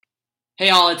Hey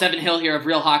all, it's Evan Hill here of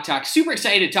Real Hawk Talk. Super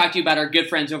excited to talk to you about our good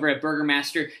friends over at Burger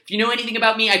Master. If you know anything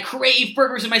about me, I crave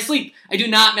burgers in my sleep. I do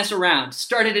not mess around.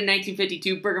 Started in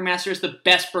 1952, Burger Master is the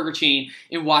best burger chain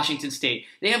in Washington State.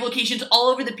 They have locations all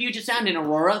over the Puget Sound in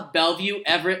Aurora, Bellevue,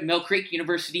 Everett, Mill Creek,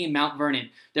 University, and Mount Vernon.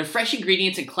 Their fresh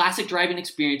ingredients and classic drive-in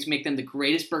experience make them the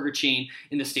greatest burger chain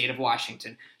in the state of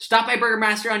Washington. Stop by Burger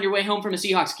Master on your way home from a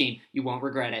Seahawks game. You won't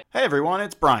regret it. Hey everyone,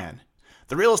 it's Brian.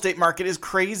 The real estate market is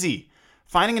crazy.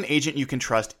 Finding an agent you can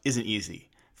trust isn't easy.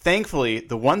 Thankfully,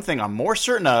 the one thing I'm more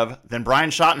certain of than Brian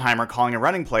Schottenheimer calling a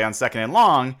running play on 2nd and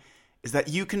Long is that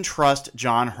you can trust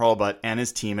John Hurlbut and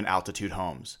his team at Altitude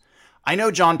Homes. I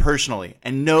know John personally,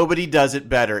 and nobody does it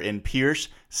better in Pierce,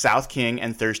 South King,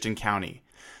 and Thurston County.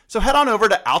 So head on over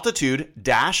to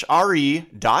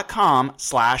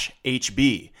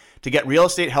altitude-re.com/HB to get real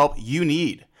estate help you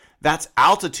need. That's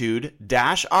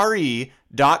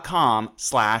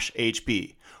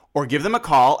altitude-re.com/HB. Or give them a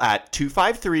call at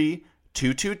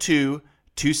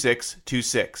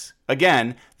 253-222-2626.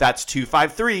 Again, that's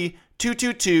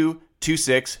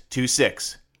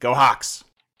 253-222-2626. Go Hawks!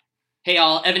 Hey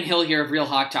all, Evan Hill here of Real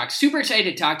Hawk Talk. Super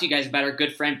excited to talk to you guys about our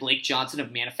good friend Blake Johnson of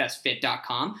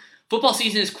ManifestFit.com. Football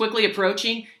season is quickly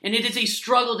approaching, and it is a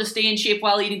struggle to stay in shape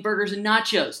while eating burgers and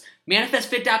nachos.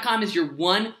 ManifestFit.com is your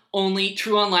one, only,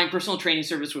 true online personal training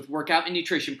service with workout and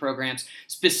nutrition programs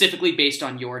specifically based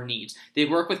on your needs. They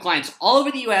work with clients all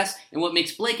over the U.S., and what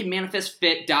makes Blake and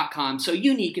ManifestFit.com so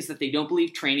unique is that they don't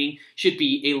believe training should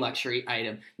be a luxury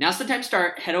item. Now's the time to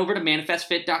start. Head over to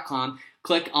ManifestFit.com.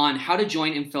 Click on how to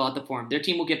join and fill out the form. Their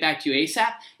team will get back to you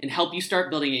ASAP and help you start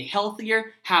building a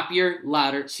healthier, happier,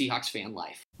 louder Seahawks fan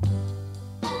life.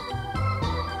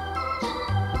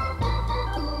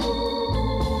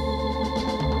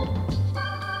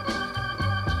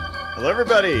 Hello,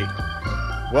 everybody.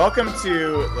 Welcome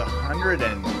to the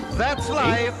 107th. That's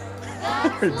life. 107th?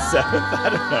 I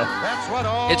don't know. That's what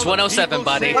all It's 107,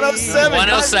 buddy. 107.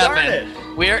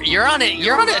 107. You're on it.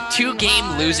 You're on a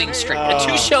 2-game losing streak, a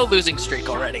 2-show losing streak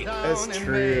already. It's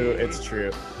true. It's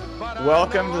true.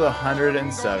 Welcome to the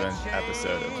 107th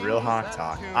episode of Real Hawk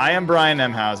Talk. I am Brian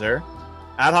Nemhauser,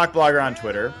 @HawkBlogger on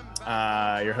Twitter,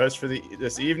 your host for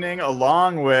this evening,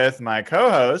 along with my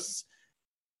co-hosts,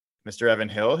 Mr. Evan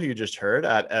Hill, who you just heard,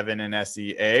 at Evan and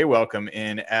SEA. Welcome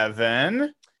in,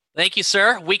 Evan. Thank you,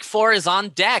 sir. Week 4 is on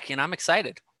deck, and I'm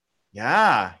excited.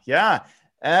 Yeah.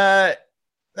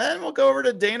 Then we'll go over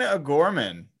to Dana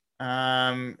O'Gorman.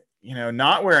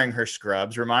 Not wearing her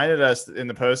scrubs, reminded us in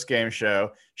the post-game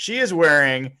show, she is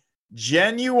wearing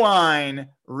genuine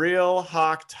Real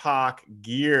Hawk Talk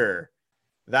gear.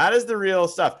 That is the real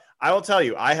stuff. I will tell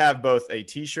you, I have both a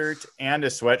t-shirt and a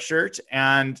sweatshirt,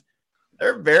 and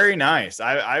they're very nice.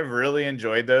 I've really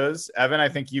enjoyed those. Evan, I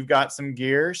think you've got some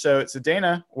gear. So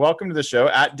Dana, welcome to the show,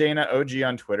 @DanaOG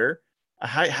on Twitter.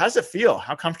 How's it feel?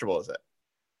 How comfortable is it?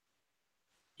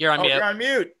 You're on mute. You're on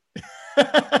mute.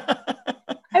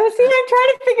 I was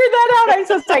trying to figure that out. I'm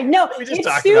so sorry. No,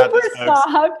 it's super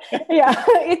soft. Yeah,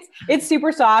 it's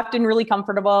super soft and really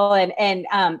comfortable, and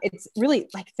it's really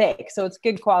thick, so it's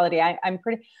good quality. I'm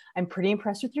pretty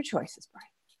impressed with your choices, Brian.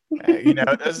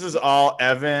 This is all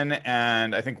Evan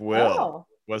and I think Will,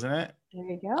 wasn't it? There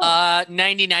you go.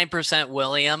 99%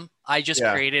 William. I just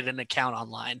created an account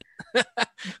online.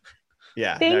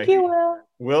 Yeah. Thank you, Will.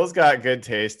 Will's got good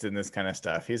taste in this kind of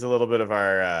stuff. He's a little bit of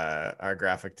our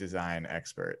graphic design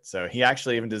expert. So he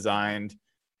actually even designed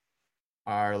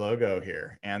our logo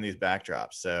here and these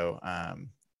backdrops. So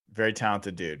very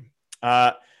talented dude.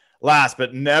 Last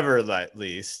but never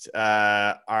least,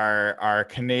 our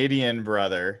Canadian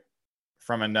brother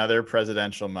from another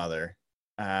presidential mother,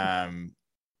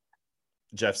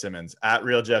 Jeff Simmons,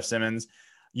 @Real Jeff Simmons.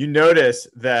 You notice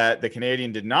that the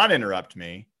Canadian did not interrupt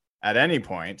me at any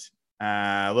point.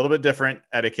 A little bit different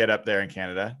etiquette up there in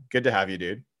Canada. Good to have you,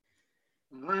 dude.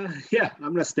 Yeah,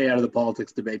 I'm going to stay out of the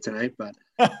politics debate tonight, but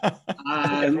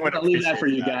I'll leave that for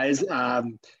you guys.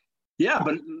 Yeah,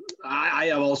 but I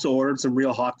have also ordered some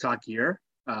Real Hawk Talk gear.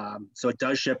 So it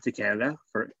does ship to Canada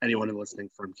for anyone listening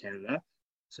from Canada.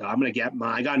 So I'm going to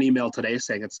I got an email today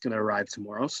saying it's going to arrive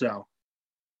tomorrow. So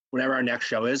whenever our next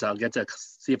show is, I'll get to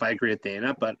see if I agree with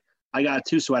Dana. But I got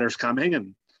 2 sweaters coming,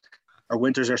 and our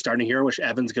winters are starting here, which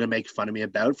Evan's going to make fun of me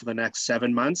about for the next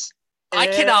 7 months. I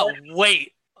cannot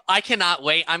wait.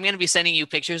 I'm going to be sending you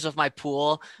pictures of my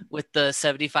pool with the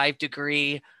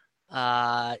 75-degree,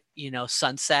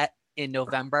 sunset in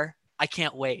November. I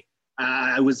can't wait.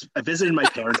 I visited my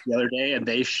parents the other day, and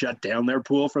they shut down their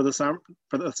pool for the summer.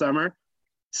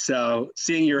 So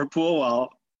seeing your pool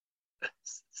while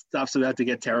stuff's about to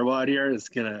get terrible out here is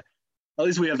gonna At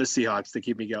least we have the Seahawks to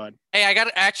keep me going. Hey, I got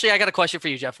a question for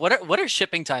you, Jeff. What are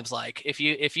shipping times like? If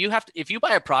you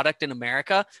buy a product in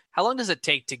America, how long does it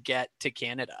take to get to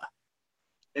Canada?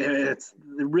 It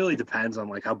really depends on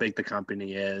like how big the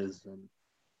company is, and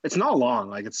it's not long.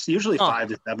 Like it's usually 5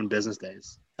 to 7 business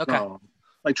days. Okay.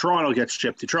 Like Toronto gets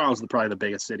shipped to. Toronto's probably the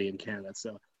biggest city in Canada,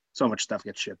 so much stuff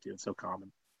gets shipped to. It's so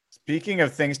common. Speaking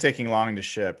of things taking long to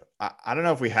ship, I don't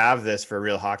know if we have this for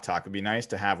Real Hawk Talk. It'd be nice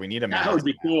to have. We need a mouse. That would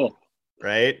be cool.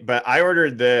 Right? But I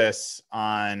ordered this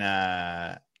on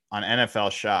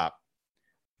NFL Shop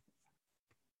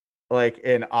like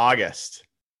in August.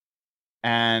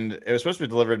 And it was supposed to be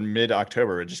delivered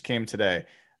mid-October. It just came today.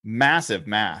 Massive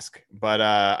mask. But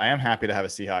I am happy to have a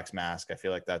Seahawks mask. I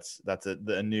feel like that's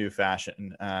a new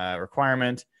fashion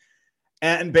requirement.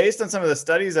 And based on some of the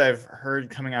studies I've heard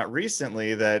coming out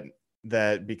recently that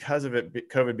because of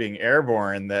it, COVID being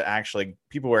airborne, that actually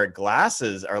people wearing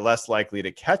glasses are less likely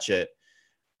to catch it.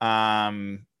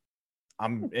 I'm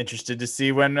interested to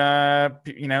see when,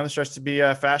 there starts to be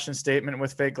a fashion statement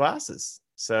with fake glasses.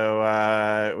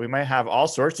 So we might have all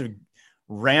sorts of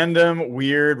random,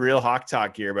 weird, Real Hawk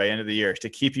Talk gear by the end of the year to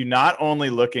keep you not only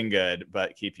looking good,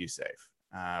 but keep you safe.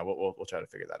 We'll try to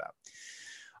figure that out.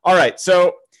 All right.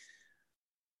 So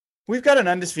we've got an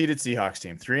undefeated Seahawks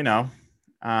team, 3-0.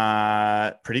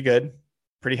 Pretty good.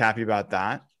 Pretty happy about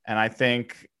that. And I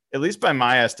think, at least by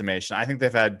my estimation, I think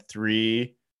they've had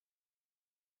 3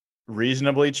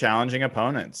 reasonably challenging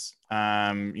opponents,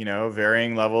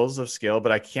 varying levels of skill,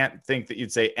 but I can't think that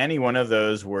you'd say any one of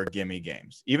those were gimme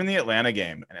games. Even the Atlanta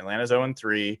game, and Atlanta's 0-3.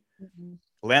 Mm-hmm.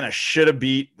 Atlanta should have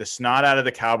beat the snot out of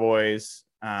the Cowboys.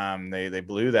 They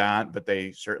blew that, but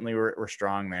they certainly were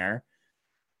strong there.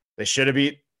 They should have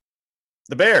beat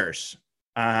the Bears.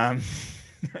 The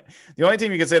only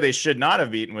team you could say they should not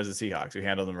have beaten was the Seahawks, who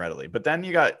handled them readily. But then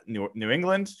you got New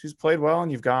England, who's played well,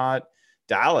 and you've got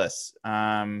Dallas.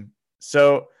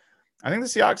 So I think the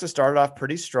Seahawks have started off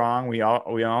pretty strong. We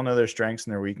all know their strengths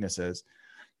and their weaknesses.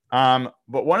 But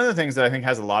one of the things that I think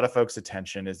has a lot of folks'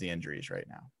 attention is the injuries right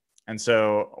now. And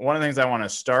so one of the things I want to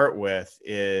start with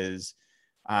is,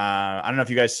 I don't know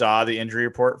if you guys saw the injury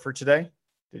report for today.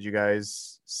 Did you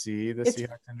guys see the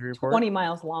Seahawks injury report? 20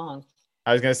 miles long.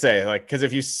 I was going to say, because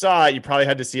if you saw it, you probably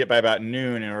had to see it by about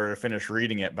noon in order to finish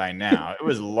reading it by now. It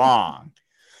was long.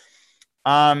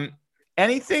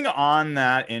 Anything on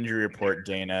that injury report,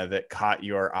 Dana, that caught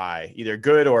your eye, either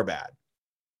good or bad?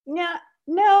 Yeah,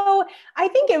 no, I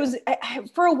think it was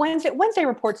for a Wednesday. Wednesday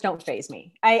reports don't faze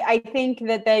me. I think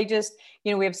that they just,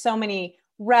 we have so many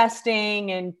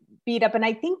resting and beat up. And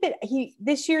I think that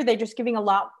this year, they're just giving a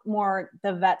lot more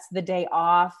the vets the day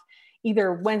off,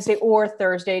 either Wednesday or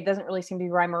Thursday. It doesn't really seem to be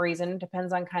rhyme or reason.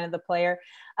 Depends on kind of the player.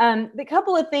 The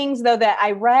couple of things, though, that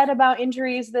I read about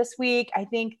injuries this week, I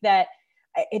think that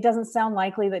it doesn't sound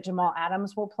likely that Jamal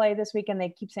Adams will play this weekend. They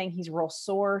keep saying he's real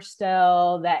sore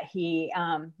still, that he,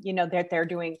 that they're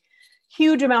doing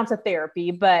huge amounts of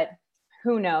therapy, but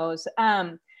who knows?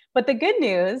 But the good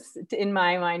news in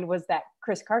my mind was that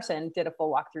Chris Carson did a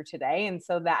full walkthrough today. And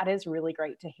so that is really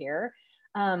great to hear.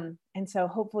 And so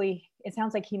hopefully it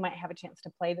sounds like he might have a chance to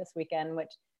play this weekend,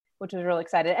 which was really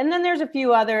excited. And then there's a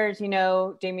few others,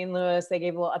 Damian Lewis, they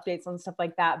gave little updates on stuff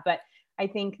like that. But I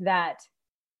think that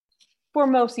for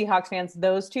most Seahawks fans,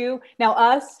 those two. Now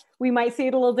us, we might see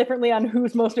it a little differently on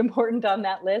who's most important on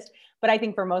that list. But I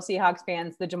think for most Seahawks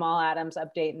fans, the Jamal Adams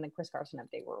update and the Chris Carson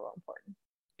update were real important.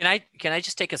 Can I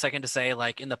just take a second to say,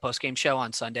 in the postgame show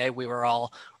on Sunday, we were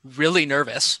all really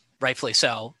nervous, rightfully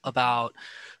so, about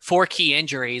 4 key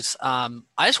injuries. I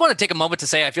just want to take a moment to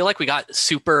say I feel like we got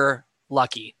super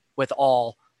lucky with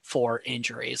all 4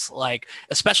 injuries,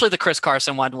 especially the Chris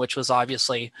Carson one, which was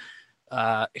obviously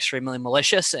extremely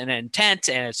malicious and intent,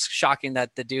 and it's shocking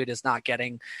that the dude is not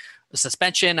getting a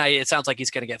suspension. It sounds like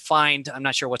he's going to get fined. I'm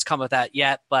not sure what's come of that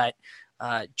yet, but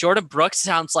Jordan Brooks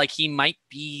sounds like he might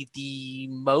be the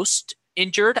most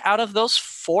injured out of those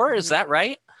 4. Is that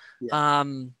right? Yeah.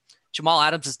 Jamal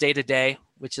Adams is day to day,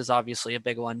 which is obviously a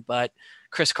big one, but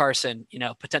Chris Carson,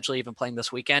 potentially even playing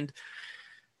this weekend.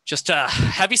 Just a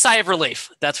heavy sigh of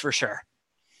relief, that's for sure.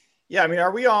 Yeah, I mean,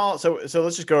 are we all so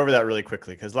let's just go over that really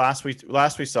quickly, because last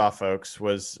we saw, folks,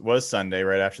 was Sunday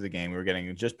right after the game. We were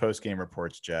getting just post-game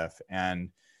reports, Jeff, and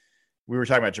we were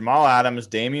talking about Jamal Adams,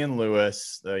 Damian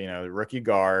Lewis, the rookie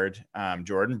guard,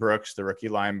 Jordan Brooks, the rookie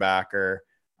linebacker.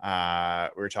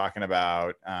 We were talking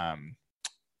about did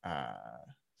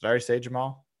I already say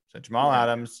Jamal? So Jamal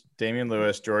Adams, Damian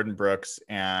Lewis, Jordan Brooks,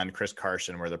 and Chris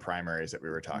Carson were the primaries that we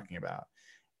were talking about.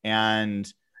 And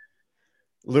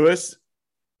Lewis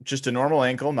just a normal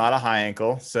ankle, not a high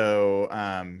ankle. So,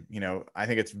 I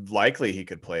think it's likely he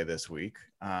could play this week,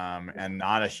 and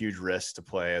not a huge risk to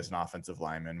play as an offensive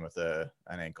lineman with an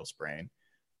ankle sprain.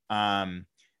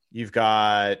 You've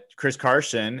got Chris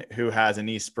Carson, who has a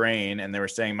knee sprain, and they were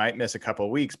saying might miss a couple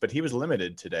of weeks, but he was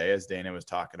limited today, as Dana was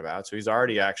talking about. So he's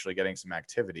already actually getting some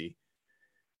activity.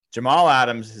 Jamal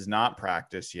Adams has not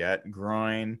practiced yet.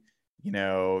 Groin,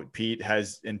 Pete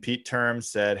has, in Pete terms,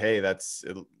 said, hey,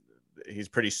 he's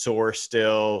pretty sore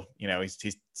still.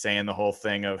 He's saying the whole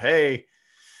thing of, hey,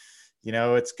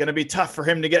 it's going to be tough for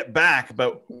him to get back,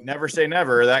 but never say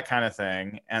never, that kind of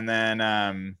thing. And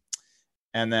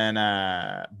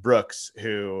then Brooks,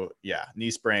 who,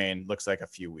 knee sprain, looks like a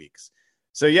few weeks.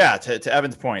 So to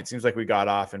Evan's point, seems like we got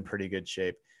off in pretty good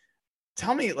shape.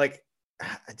 Tell me,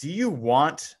 do you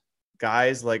want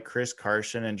guys like Chris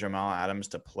Carson and Jamal Adams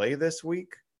to play this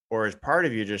week, or is part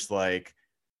of you just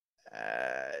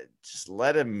just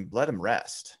let him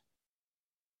rest?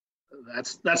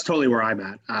 That's totally where I'm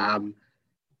at.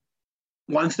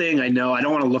 One thing I know, I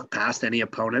don't want to look past any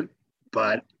opponent,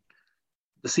 but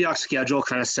the Seahawks schedule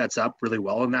kind of sets up really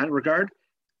well in that regard.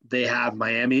 They have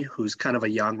Miami, who's kind of a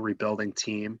young rebuilding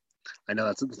team. I know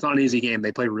it's not an easy game.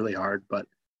 They play really hard, but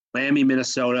Miami,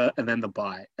 Minnesota, and then the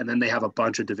bye. And then they have a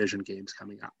bunch of division games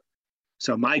coming up.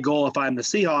 So my goal, if I'm the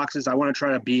Seahawks, is I want to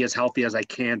try to be as healthy as I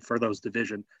can for those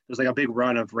division. There's a big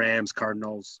run of Rams,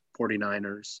 Cardinals,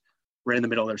 49ers right in the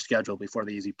middle of their schedule before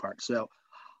the easy part. So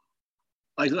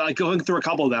like going through a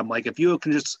couple of them, if you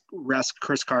can just rest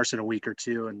Chris Carson a week or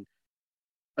two, and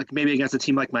maybe against a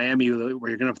team like Miami where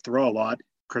you're going to throw a lot,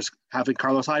 having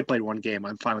Carlos Hyde played one game,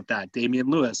 I'm fine with that. Damian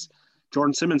Lewis,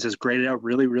 Jordan Simmons has graded out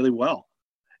really, really well.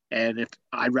 And if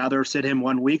I'd rather sit him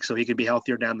 1 week so he could be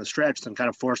healthier down the stretch than kind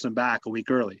of force him back a week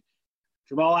early.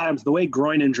 Jamal Adams, the way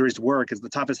groin injuries work is the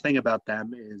toughest thing about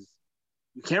them is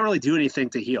you can't really do anything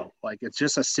to heal. It's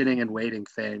just a sitting and waiting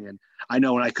thing. And I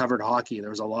know when I covered hockey,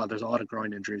 there's a lot of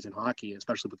groin injuries in hockey,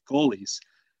 especially with goalies.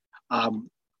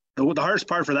 The hardest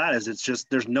part for that is it's just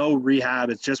there's no rehab.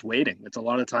 It's just waiting. It's a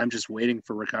lot of time just waiting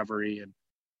for recovery. And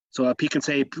so if he can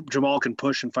say Jamal can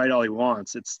push and fight all he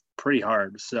wants, it's pretty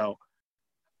hard. So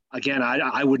again,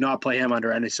 I would not play him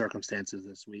under any circumstances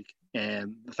this week.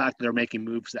 And the fact that they're making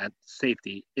moves at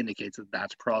safety indicates that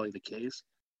that's probably the case.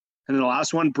 And then the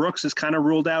last one, Brooks is kind of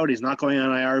ruled out. He's not going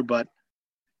on IR, but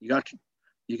you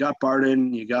got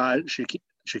Barden, you got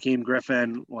Shaquem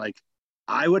Griffin.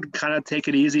 I would kind of take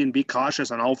it easy and be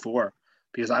cautious on all four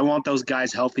because I want those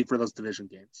guys healthy for those division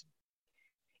games.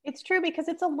 It's true because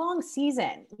it's a long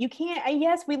season. You can't,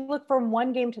 yes, we look from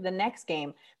one game to the next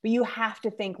game, but you have to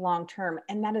think long-term.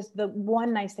 And that is the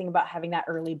one nice thing about having that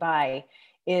early bye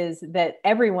is that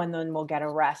everyone then will get a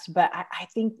rest. But I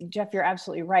think, Jeff, you're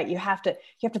absolutely right. You have to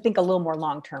think a little more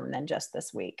long-term than just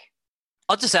this week.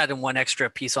 I'll just add in one extra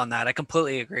piece on that. I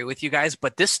completely agree with you guys,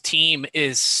 but this team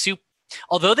is super.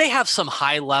 Although they have some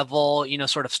high level,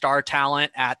 sort of star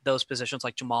talent at those positions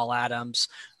like Jamal Adams,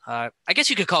 I guess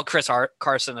you could call Chris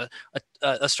Carson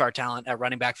a star talent at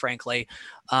running back, frankly.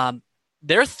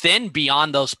 They're thin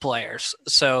beyond those players.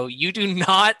 So you do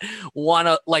not want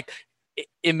to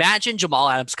imagine Jamal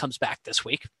Adams comes back this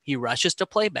week. He rushes to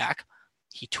play back.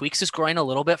 He tweaks his groin a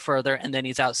little bit further, and then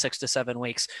he's out 6 to 7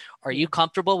 weeks. Are you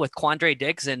comfortable with Quandre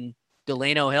Diggs and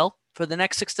Delano Hill for the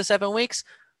next 6 to 7 weeks?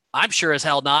 I'm sure as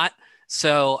hell not.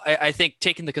 So I think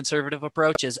taking the conservative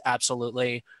approach is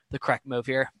absolutely the correct move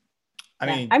here. I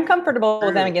mean, I'm comfortable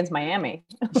with them against Miami.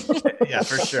 Yeah,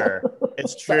 for sure.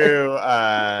 It's true,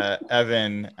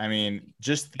 Evan. I mean,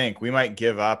 just think we might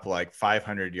give up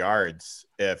 500 yards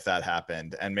if that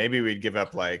happened. And maybe we'd give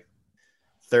up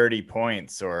 30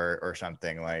 points or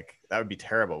something. That would be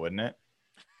terrible, wouldn't it?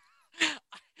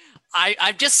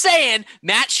 I'm just saying,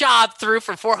 Matt Schaub threw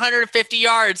for 450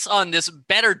 yards on this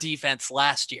better defense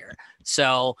last year.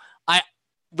 So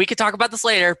we could talk about this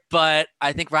later, but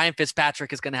I think Ryan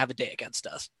Fitzpatrick is going to have a day against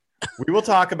us. We will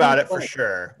talk about it for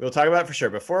sure. We'll talk about it for sure.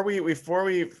 Before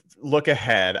we look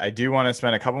ahead, I do want to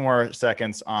spend a couple more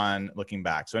seconds on looking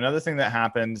back. So another thing that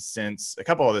happened a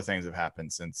couple other things have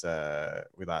happened since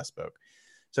we last spoke.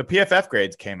 So PFF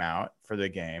grades came out for the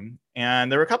game,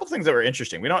 and there were a couple of things that were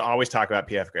interesting. We don't always talk about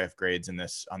PFF grades on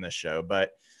this show,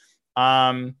 but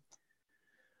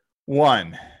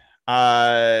one,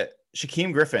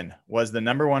 Shaquem Griffin was the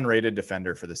number 1 rated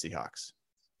defender for the Seahawks.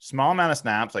 Small amount of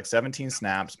snaps, 17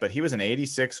 snaps, but he was an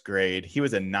 86 grade. He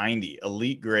was a 90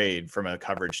 elite grade from a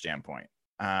coverage standpoint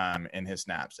in his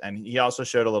snaps. And he also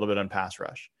showed a little bit on pass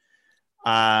rush.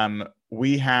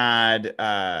 We had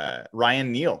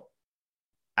Ryan Neal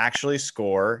actually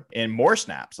score in more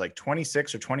snaps,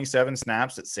 26 or 27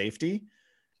 snaps at safety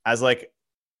as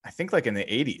I think like in the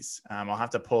 80s. I'll have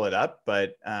to pull it up,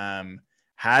 but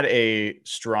had a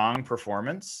strong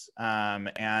performance.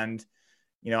 And,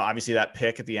 obviously that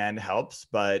pick at the end helps,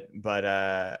 but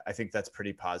I think that's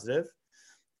pretty positive.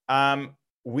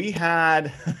 We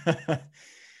had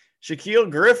Shaquille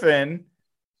Griffin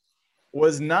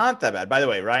was not that bad. By the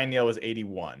way, Ryan Neal was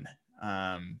 81,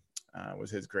 was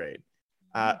his grade.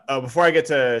 Before I get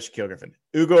to Shaquille Griffin,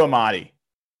 Ugo Amadi,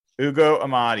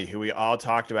 who we all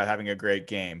talked about having a great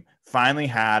game, finally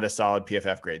had a solid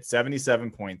PFF grade,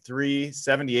 77.3,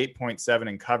 78.7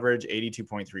 in coverage,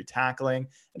 82.3 tackling.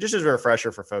 And just as a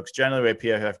refresher for folks, generally the way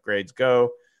PFF grades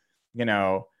go,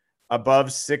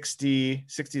 above 60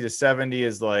 to 70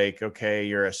 is like, okay,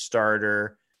 you're a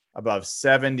starter. Above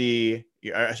 60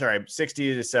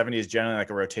 to 70 is generally like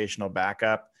a rotational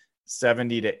backup.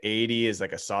 70 to 80 is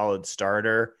like a solid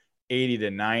starter. 80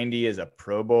 to 90 is a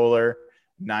pro bowler.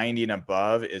 90 and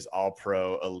above is all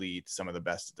pro elite, some of the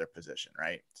best at their position,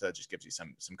 right? So that just gives you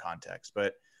some context.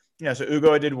 But, so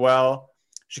Ugo did well.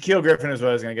 Shaquille Griffin is what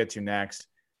I was going to get to next.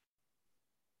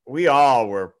 We all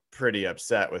were pretty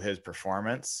upset with his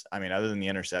performance. I mean, other than the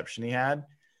interception he had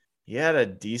a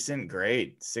decent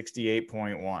grade,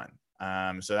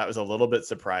 68.1. So that was a little bit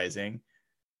surprising.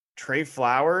 Trey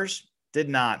Flowers did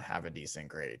not have a decent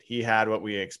grade. He had what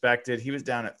we expected. He was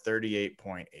down at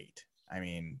 38.8. I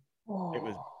mean, it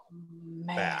was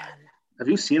bad. Have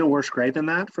you seen a worse grade than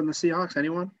that from the Seahawks?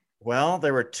 Anyone? Well,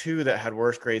 there were two that had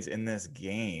worse grades in this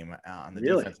game on the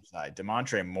defensive side.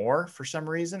 Demontre Moore, for some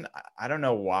reason. I don't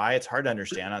know why. It's hard to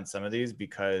understand on some of these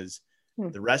because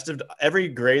the rest of every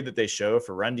grade that they show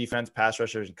for run defense, pass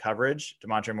rushers, and coverage,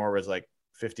 Demontre Moore was like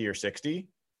 50 or 60,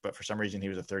 but for some reason he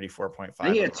was a 34.5. I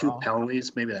think he had 2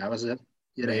 penalties. Maybe that was it.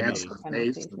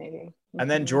 Maybe.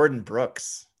 And then Jordan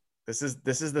Brooks. This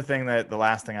is the thing the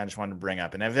last thing I just wanted to bring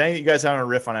up. And if any of you guys have a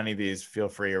riff on any of these, feel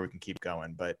free, or we can keep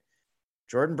going. But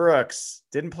Jordan Brooks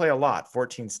didn't play a lot,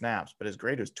 14 snaps, but his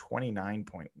grade was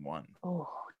 29.1. Oh,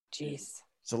 geez.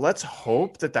 So let's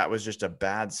hope that was just a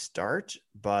bad start,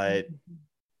 but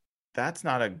that's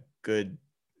not a good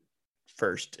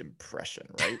first impression,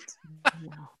 right?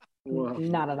 No,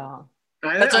 not at all.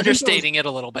 That's understating it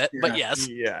a little bit, but yes.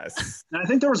 Yes. And I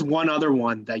think there was one other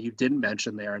one that you didn't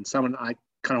mention there, and someone I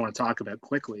kind of want to talk about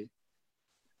quickly.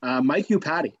 Mike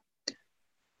Iupati.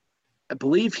 I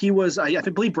believe he was, I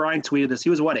believe Brian tweeted this. He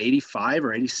was 85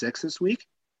 or 86 this week?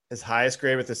 His highest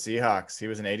grade with the Seahawks. He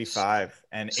was an 85.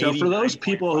 And so for those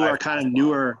people who are kind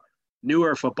of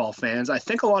newer football fans, I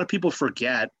think a lot of people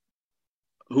forget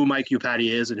who Mike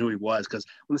Iupati is and who he was. Because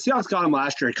when the Seahawks got him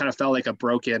last year, it kind of felt like a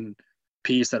broken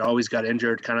piece that always got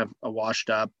injured, kind of a washed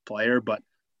up player. But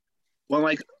when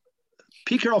like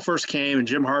Pete Carroll first came and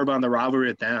Jim Harbaugh on the rivalry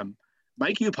with them,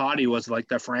 Mike Iupati was like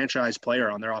the franchise player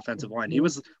on their offensive line. He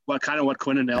was what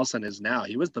Quentin Nelson is now.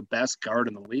 He was the best guard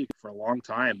in the league for a long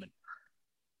time. And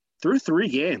through 3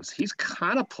 games, he's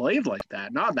kind of played like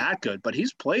that. Not that good, but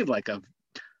he's played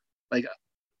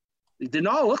he did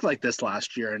not look like this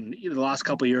last year and the last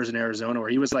couple of years in Arizona where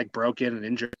he was like broken and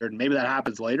injured. Maybe that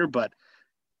happens later, but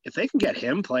if they can get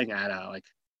him playing at a like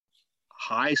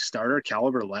high starter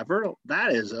caliber level,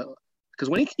 that is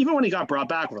because even when he got brought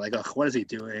back, we're like, oh, what is he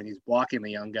doing? He's blocking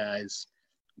the young guys.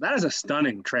 That is a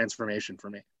stunning transformation for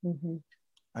me. Mm-hmm.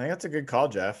 I think that's a good call,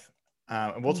 Jeff.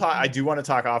 We'll talk. I do want to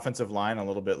talk offensive line a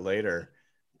little bit later.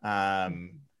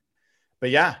 But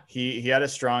yeah, he had a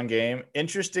strong game.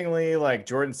 Interestingly, like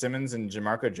Jordan Simmons and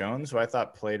Jamarco Jones, who I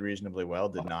thought played reasonably well,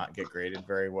 did not get graded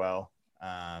very well.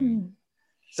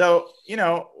 So,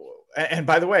 and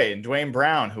by the way, and Dwayne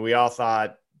Brown, who we all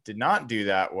thought did not do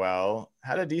that well,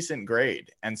 had a decent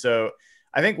grade. And so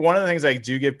I think one of the things I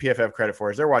do give PFF credit for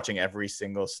is they're watching every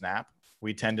single snap.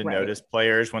 We tend to notice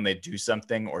players when they do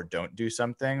something or don't do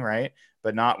something, right?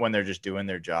 But not when they're just doing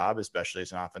their job, especially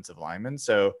as an offensive lineman.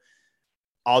 So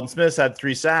Aldon Smith had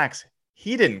 3 sacks.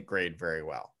 He didn't grade very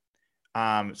well.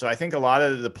 So I think a lot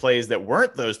of the plays that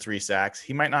weren't those 3 sacks,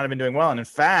 he might not have been doing well. And in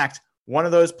fact, one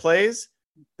of those plays,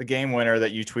 the game winner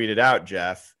that you tweeted out,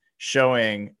 Jeff,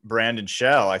 showing Brandon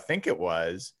Shell, I think it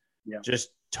was, just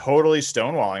totally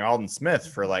stonewalling Aldon Smith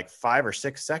for like 5 or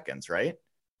 6 seconds, right?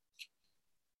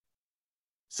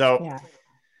 So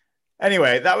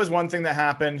anyway, that was one thing that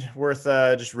happened worth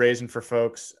just raising for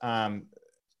folks.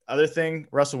 Other thing,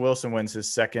 Russell Wilson wins his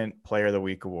 2nd Player of the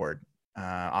Week award,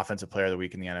 Offensive Player of the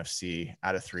Week in the NFC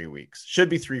out of 3 weeks. Should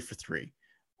be 3 for 3.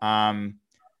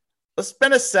 Let's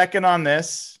spend a second on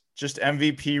this, just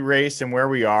MVP race and where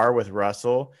we are with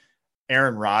Russell.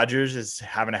 Aaron Rodgers is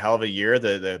having a hell of a year.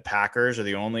 The Packers are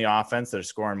the only offense that are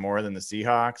scoring more than the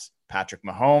Seahawks. Patrick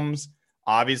Mahomes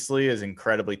obviously is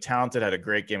incredibly talented, had a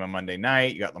great game on Monday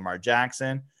night. You got Lamar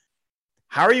Jackson.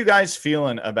 How are you guys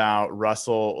feeling about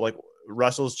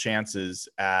Russell's chances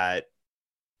at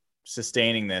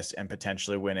sustaining this and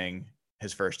potentially winning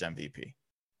his first MVP?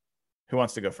 Who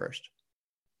wants to go first?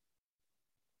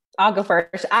 I'll go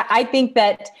first. I think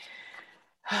that,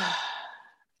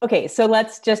 okay, so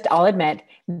I'll admit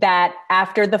that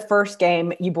after the first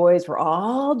game, you boys were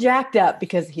all jacked up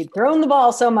because he'd thrown the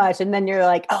ball so much. And then you're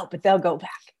like, oh, but they'll go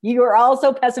back. You were all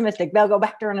so pessimistic. They'll go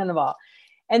back to running the ball.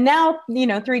 And now,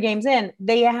 3 games in,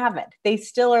 they haven't. They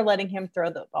still are letting him throw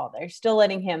the ball. They're still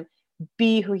letting him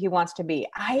be who he wants to be.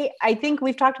 I think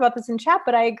we've talked about this in chat,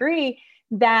 but I agree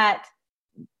that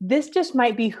this just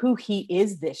might be who he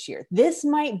is this year. This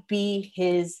might be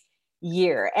his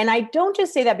year. And I don't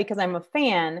just say that because I'm a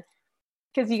fan,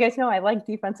 because you guys know I like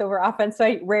defense over offense. So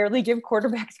I rarely give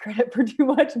quarterbacks credit for too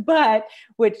much,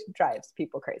 which drives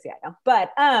people crazy, I know.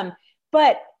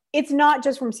 But it's not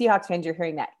just from Seahawks fans you're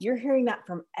hearing that. You're hearing that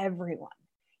from everyone.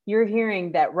 You're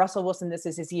hearing that Russell Wilson, this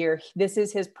is his year. This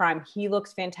is his prime. He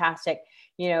looks fantastic.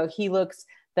 He looks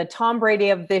the Tom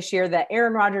Brady of this year, the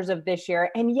Aaron Rodgers of this year.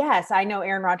 And yes, I know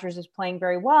Aaron Rodgers is playing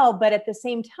very well, but at the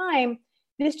same time,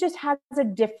 this just has a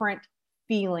different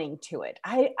feeling to it.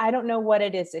 I don't know what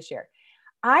it is this year.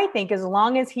 I think as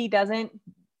long as he doesn't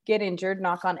get injured,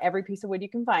 knock on every piece of wood you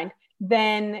can find,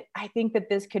 then I think that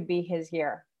this could be his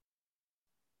year.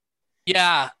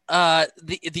 Yeah,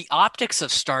 the optics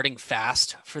of starting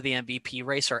fast for the MVP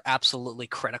race are absolutely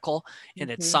critical,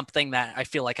 and it's something that I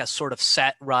feel like has sort of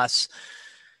set Russ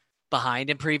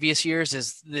behind in previous years.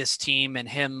 Is this team and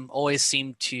him always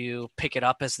seem to pick it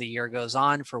up as the year goes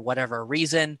on for whatever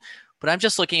reason. But I'm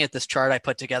just looking at this chart I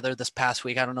put together this past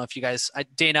week. I don't know if you guys,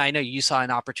 Dana, I know you saw an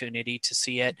opportunity to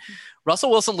see it. Russell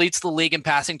Wilson leads the league in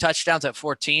passing touchdowns at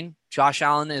 14. Josh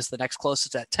Allen is the next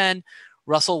closest at 10.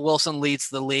 Russell Wilson leads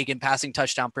the league in passing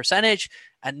touchdown percentage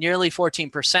at nearly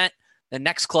 14%. The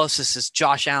next closest is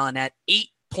Josh Allen at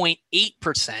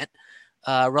 8.8%.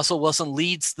 Russell Wilson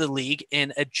leads the league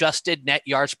in adjusted net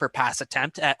yards per pass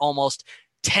attempt at almost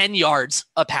 10 yards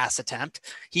a pass attempt.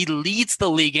 He leads the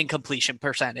league in completion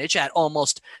percentage at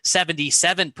almost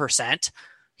 77%.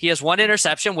 He has 1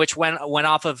 interception, which went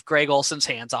off of Greg Olson's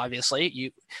hands.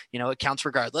 Obviously, it counts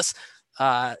regardless.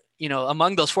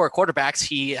 Among those 4 quarterbacks,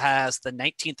 he has the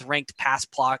 19th ranked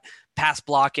pass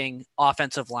blocking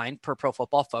offensive line per Pro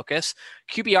Football Focus.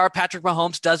 QBR, Patrick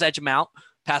Mahomes does edge him out.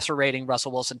 Passer rating,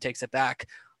 Russell Wilson takes it back.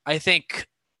 I think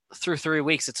through 3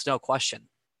 weeks, it's no question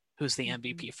who's the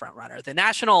MVP frontrunner. The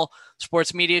national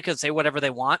sports media can say whatever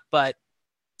they want, but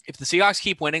if the Seahawks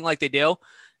keep winning like they do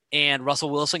and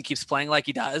Russell Wilson keeps playing like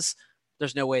he does,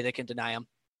 there's no way they can deny him.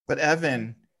 But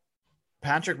Evan,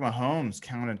 Patrick Mahomes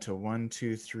counted to 1,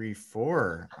 2, 3,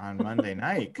 4 on Monday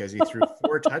night because he threw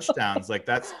 4 touchdowns. Like,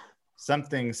 that's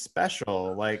something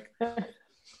special. Like,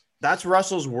 that's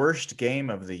Russell's worst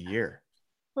game of the year.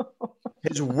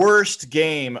 His worst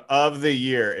game of the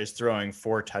year is throwing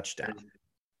 4 touchdowns.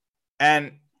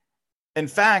 And in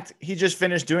fact, he just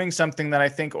finished doing something that I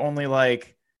think only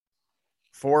like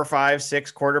 4, 5,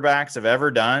 6 quarterbacks have ever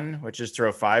done, which is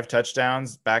throw 5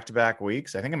 touchdowns back-to-back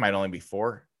weeks. I think it might only be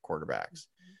 4 quarterbacks.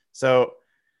 So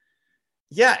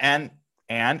yeah.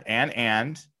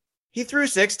 And he threw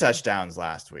 6 touchdowns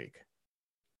last week.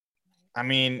 I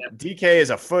mean, DK is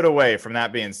a foot away from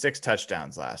that being 6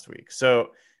 touchdowns last week.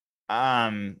 So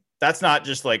that's not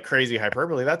just like crazy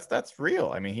hyperbole. That's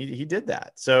real. I mean, he did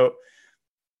that. So,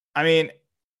 I mean,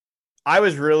 I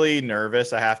was really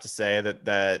nervous, I have to say, that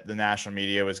the national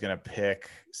media was going to pick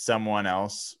someone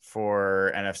else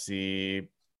for NFC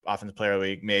Offensive Player of the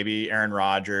Week. Maybe Aaron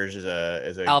Rodgers is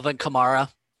a Alvin Kamara.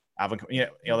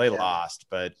 They lost,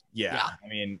 but yeah. I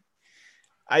mean,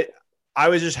 I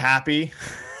was just happy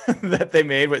that they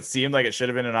made what seemed like it should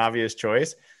have been an obvious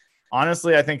choice.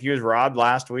 Honestly, I think he was robbed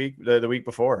last week, the week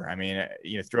before. I mean,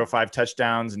 throw 5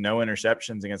 touchdowns, no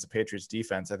interceptions against the Patriots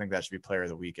defense. I think that should be player of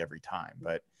the week every time.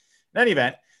 But in any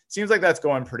event, seems like that's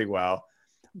going pretty well.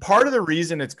 Part of the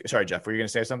reason sorry, Jeff, were you going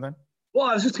to say something? Well,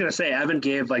 I was just going to say, Evan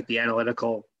gave like the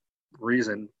analytical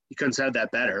reason. You couldn't have said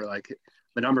that better. Like,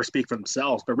 the numbers speak for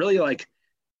themselves, but really, like,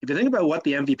 if you think about what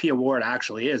the MVP award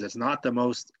actually is, it's not the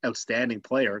most outstanding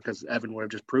player, because Evan would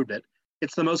have just proved it.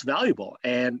 It's the most valuable.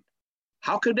 And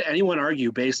how could anyone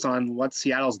argue based on what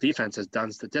Seattle's defense has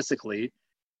done statistically,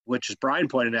 which, as Brian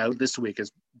pointed out this week,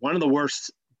 is one of the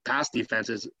worst pass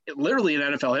defenses literally in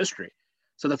NFL history.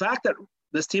 So the fact that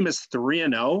this team is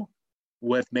 3-0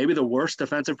 with maybe the worst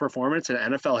defensive performance in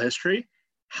NFL history,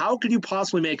 how could you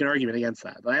possibly make an argument against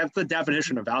that? That's the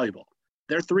definition of valuable.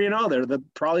 They're 3-0. They're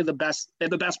probably the best. They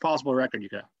have the best possible record you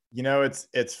could have.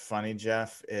 It's funny,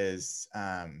 Jeff, is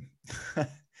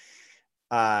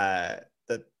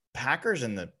Packers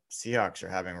and the Seahawks are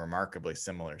having remarkably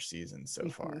similar seasons so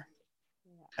far.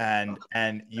 And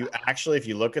you actually, if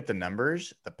you look at the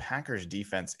numbers, the Packers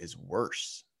defense is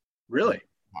worse. Really?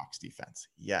 Hawks defense.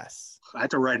 Yes. I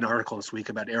had to write an article this week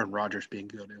about Aaron Rodgers being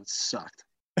good, and it sucked.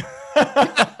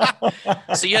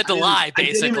 So you had to lie,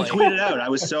 basically. I didn't even tweet it out. I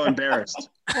was so embarrassed.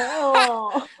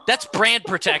 Oh. That's brand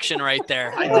protection right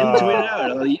there. I didn't tweet it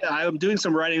out. I'm doing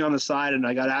some writing on the side, and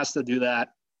I got asked to do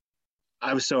that.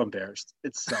 I was so embarrassed.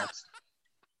 It sucks.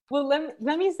 Well,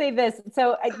 let me say this.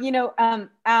 So,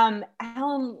 Alan,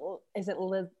 is it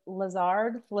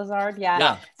Lazard? Lazard,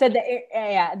 yeah. Said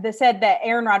that said that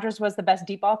Aaron Rodgers was the best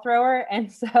deep ball thrower, and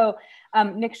so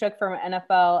Nick Shook from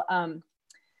NFL.com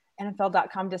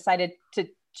decided to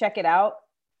check it out.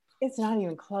 It's not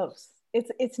even close.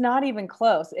 It's not even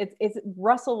close. It's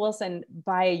Russell Wilson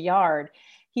by a yard.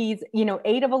 He's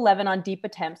 8 of 11 on deep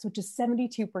attempts, which is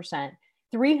 72%,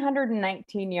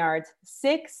 319 yards,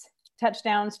 6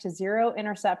 touchdowns to 0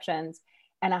 interceptions,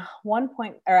 and a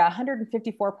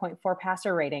 154.4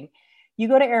 passer rating. You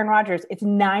go to Aaron Rodgers, it's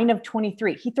 9 of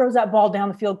 23. He throws that ball down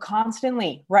the field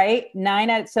constantly, right?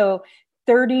 39%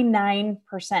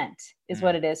 is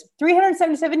what it is.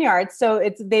 377 yards. So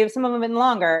some of them been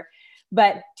longer,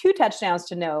 but 2 touchdowns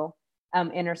to no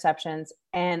interceptions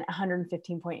and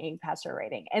 115.8 passer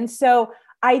rating. And so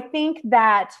I think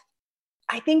there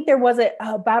was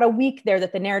about a week there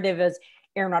that the narrative is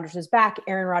Aaron Rodgers is back.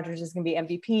 Aaron Rodgers is going to be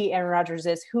MVP. Aaron Rodgers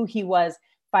is who he was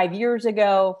 5 years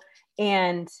ago.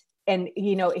 And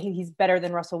he's better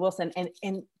than Russell Wilson.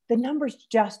 And the numbers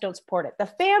just don't support it. The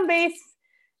fan base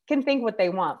can think what they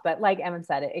want, but like Evan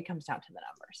said, it comes down to the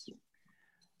numbers.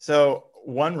 So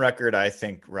one record I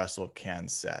think Russell can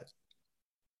set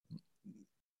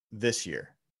this year.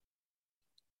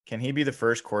 Can he be the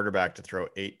first quarterback to throw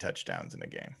 8 touchdowns in a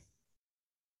game?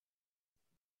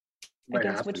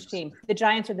 Against which team? The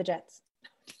Giants or the Jets?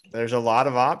 There's a lot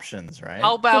of options, right?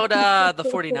 How about the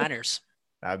 49ers?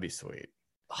 That'd be sweet.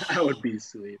 That would be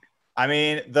sweet. I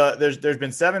mean, there's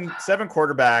been seven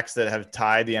quarterbacks that have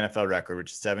tied the NFL record,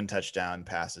 which is 7 touchdown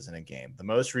passes in a game. The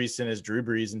most recent is Drew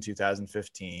Brees in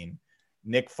 2015.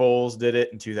 Nick Foles did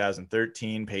it in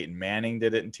 2013. Peyton Manning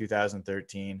did it in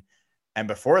 2013. And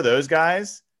before those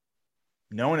guys,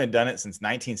 no one had done it since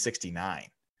 1969.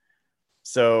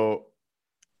 So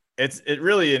it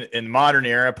really in modern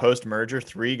era, post-merger,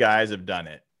 3 guys have done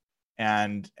it.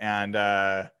 And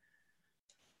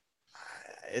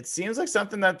it seems like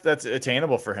something that's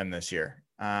attainable for him this year.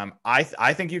 I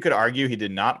think you could argue he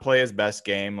did not play his best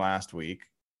game last week,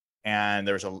 and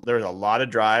there was a lot of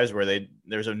drives where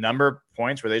there's a number of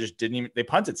points where they just they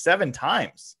punted 7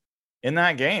 times in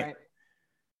that game, right.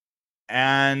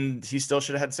 And he still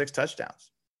should have had 6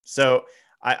 touchdowns. So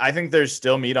I think there's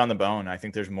still meat on the bone. I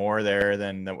think there's more there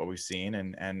than what we've seen,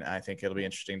 and I think it'll be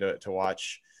interesting to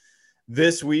watch.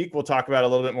 This week, we'll talk about a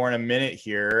little bit more in a minute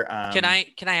here. Can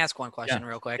I ask one question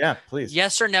real quick? Yeah, please.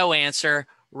 Yes or no answer,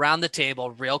 round the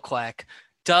table real quick.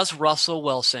 Does Russell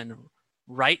Wilson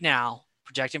right now,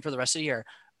 projecting for the rest of the year,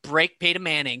 break Peyton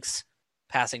Manning's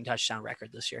passing touchdown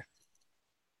record this year?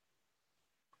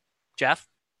 Jeff?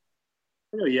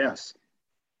 Oh, yes.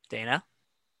 Dana?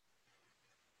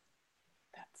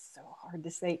 That's so hard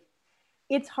to say.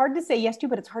 It's hard to say yes to,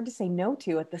 but it's hard to say no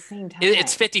to at the same time.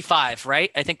 It's 55,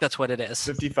 right? I think that's what it is.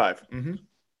 55. Mm-hmm.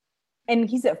 And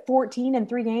he's at 14 in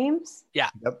 3 games? Yeah.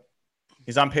 Yep.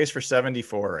 He's on pace for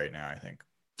 74 right now, I think.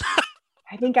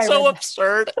 I think I so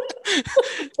absurd. And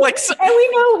we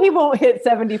know he won't hit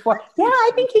 74. Yeah,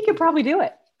 I think he could probably do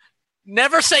it.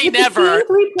 Never say with never. The teams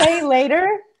we play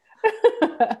later.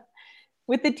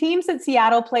 With the teams that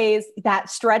Seattle plays, that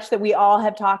stretch that we all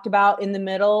have talked about in the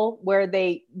middle where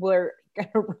they were going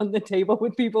to run the table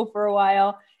with people for a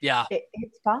while. Yeah.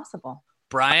 It's possible.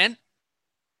 Brian?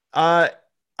 I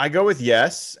go with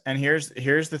yes. And here's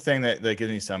the thing that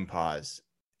gives me some pause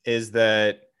is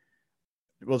that,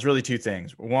 well, it's really 2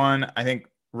 things. One, I think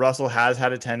Russell has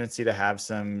had a tendency to have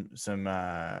some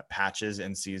patches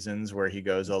in seasons where he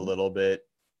goes a little bit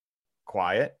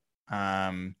quiet.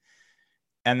 And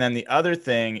then the other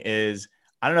thing is,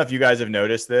 I don't know if you guys have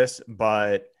noticed this,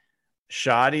 but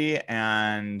Shoddy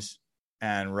and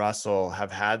Russell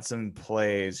have had some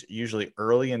plays usually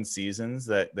early in seasons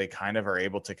that they kind of are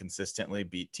able to consistently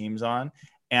beat teams on.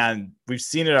 And we've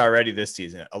seen it already this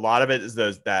season. A lot of it is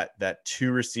that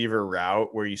 2 receiver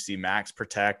route where you see Max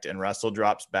protect and Russell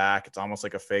drops back. It's almost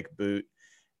like a fake boot.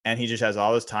 And he just has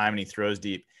all this time and he throws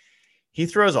deep. He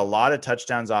throws a lot of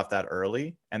touchdowns off that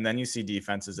early, and then you see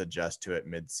defenses adjust to it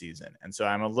mid-season. And so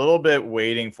I'm a little bit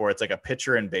waiting for, it's like a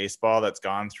pitcher in baseball that's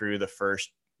gone through the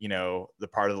first, the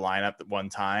part of the lineup at one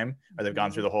time, or they've gone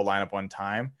through the whole lineup one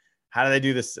time. How do they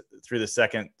do this through the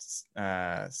second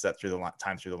set through the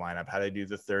time through the lineup? How do they do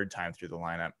the third time through the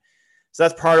lineup? So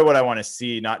that's part of what I want to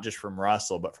see, not just from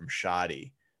Russell, but from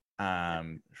Shoddy,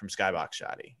 from Skybox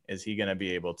Shoddy. Is he going to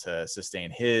be able to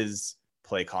sustain his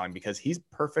play calling? Because he's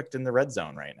perfect in the red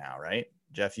zone right now, right?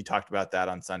 Jeff, you talked about that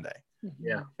on Sunday.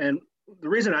 Yeah. And the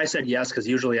reason I said yes, because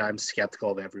usually I'm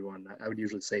skeptical of everyone, I would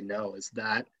usually say no, is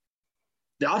that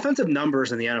the offensive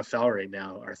numbers in the NFL right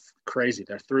now are crazy.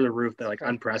 They're through the roof. They're like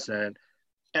unprecedented.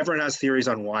 Everyone has theories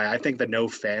on why. I think the no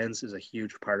fans is a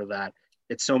huge part of that.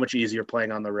 It's so much easier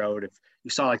playing on the road. If you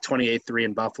saw like 28-3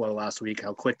 in Buffalo last week,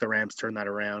 how quick the Rams turned that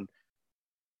around.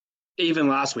 Even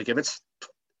last week, if it's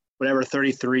whatever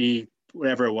 33,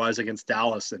 whatever it was against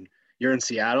Dallas, and you're in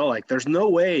Seattle, like there's no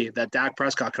way that Dak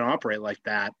Prescott can operate like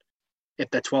that if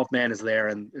the 12th man is there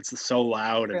and it's so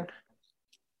loud.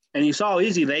 And you saw how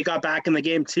easy they got back in the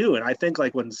game too. And I think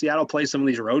like when Seattle plays some of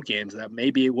these road games, that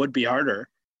maybe it would be harder.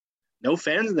 No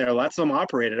fans in there lets them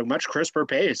operate at a much crisper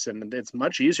pace, and it's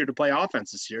much easier to play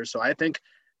offense this year. So I think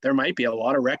there might be a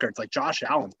lot of records. Like Josh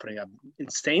Allen's putting up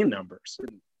insane numbers.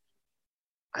 And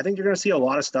I think you're going to see a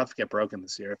lot of stuff get broken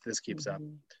this year if this keeps up.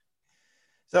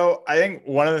 So I think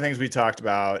one of the things we talked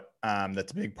about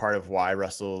that's a big part of why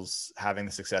Russell's having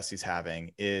the success he's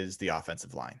having is the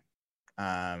offensive line.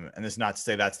 And this is not to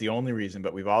say that's the only reason,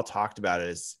 but we've all talked about it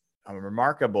as a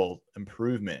remarkable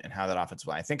improvement in how that offensive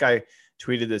line. I think I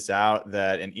tweeted this out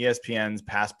that in ESPN's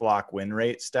pass block win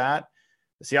rate stat,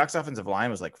 the Seahawks offensive line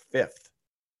was like 5th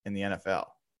in the NFL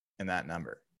in that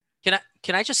number.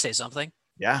 Can I just say something?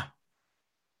 Yeah.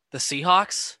 The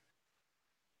Seahawks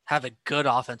have a good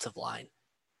offensive line.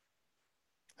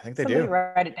 I think they do.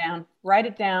 Write it down. Write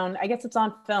it down. I guess it's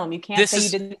on film. You can't say you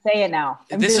didn't say it now.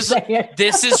 This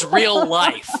is real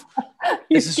life.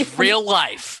 This is real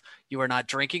life. You are not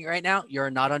drinking right now.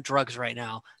 You're not on drugs right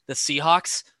now. The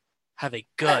Seahawks have a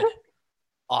good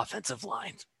offensive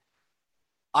line.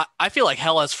 I feel like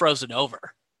hell has frozen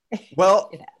over.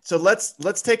 Well, so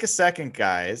let's take a second,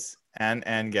 guys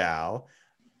and gal.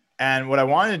 And what I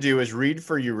want to do is read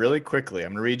for you really quickly.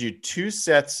 I'm going to read you 2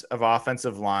 sets of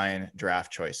offensive line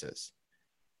draft choices.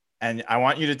 And I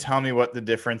want you to tell me what the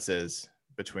difference is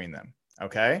between them.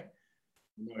 Okay?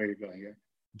 Where are you going here?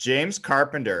 James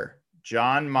Carpenter,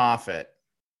 John Moffitt,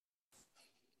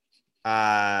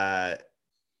 J.R.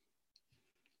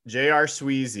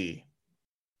 Sweezy,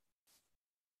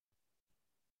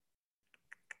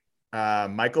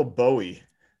 Michael Bowie,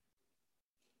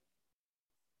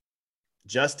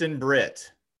 Justin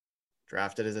Britt,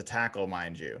 drafted as a tackle,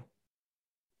 mind you.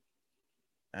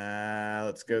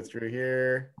 Let's go through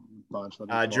here.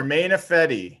 Jermaine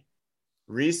Ifedi,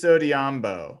 Reese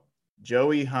Odiambo,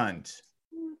 Joey Hunt.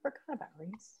 I forgot about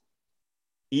Reese.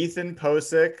 Ethan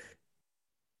Posick,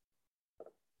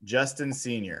 Justin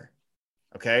Senior.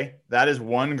 Okay, that is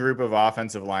one group of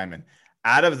offensive linemen.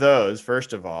 Out of those,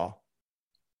 first of all,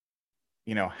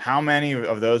 how many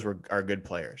of those are good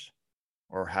players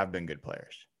or have been good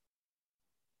players?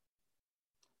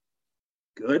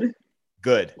 Good.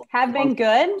 Have been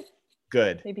good?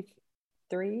 Good. Maybe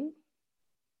 3?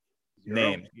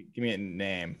 Name. Give me a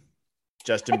name.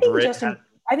 Justin Britt.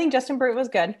 I think Justin Britt was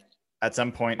good. At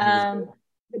some point, he had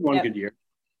one good year.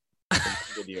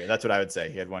 Good year. That's what I would say.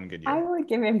 He had one good year. I would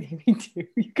give him maybe 2.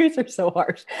 You guys are so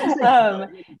harsh. 2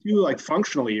 like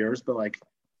functional years, but like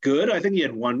good. I think he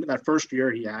had one that first year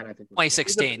he had. I think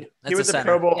 2016. He was a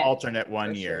Pro Bowl alternate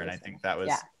one year, and I think that was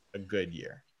a good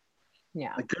year.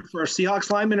 Yeah. Like good for a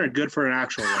Seahawks lineman or good for an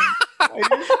actual lineman?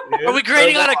 Are we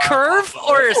grading on a curve,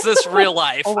 or is this real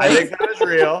life? I think that is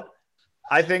real.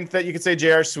 I think that you could say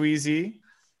J.R. Sweezy.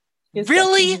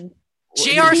 Really?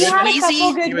 J.R.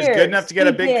 Sweezy? He was good enough to get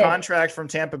a big contract from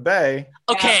Tampa Bay.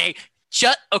 Okay.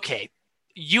 Okay.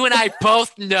 You and I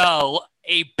both know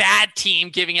a bad team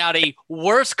giving out a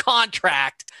worse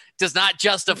contract does not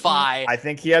justify. I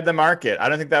think he had the market. I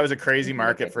don't think that was a crazy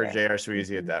market for J.R.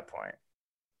 Sweezy at that point.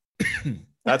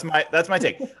 That's my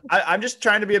take. I'm just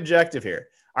trying to be objective here.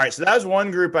 All right, so that was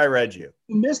one group I read you.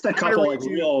 You missed a couple like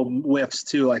real whiffs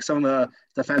too, like some of the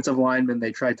defensive linemen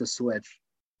they tried to switch.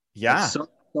 Yeah. Like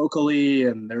Oakley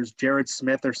and there's Jared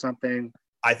Smith or something.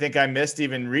 I think I missed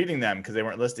even reading them because they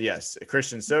weren't listed. Yes,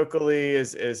 Christian Sokoley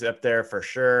is up there for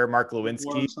sure. Mark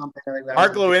Lewinsky. Like that.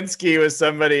 Mark Lewinsky was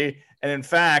somebody, and in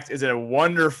fact, is a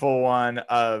wonderful one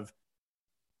of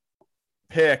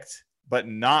picked but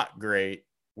not great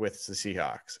with the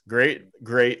Seahawks.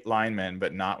 Great lineman,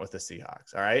 but not with the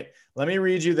Seahawks. All right, let me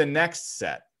read you the next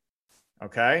set.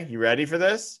 Okay, you ready for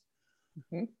this?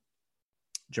 Mm-hmm.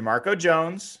 Jamarco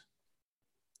Jones.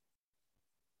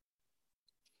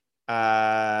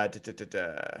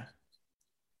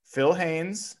 Phil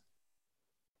Haynes,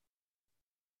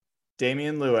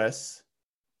 Damian Lewis.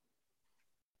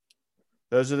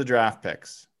 Those are the draft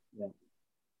picks. Yeah.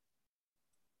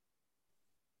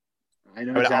 I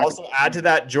know. I would exactly. also add to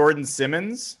that Jordan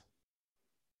Simmons.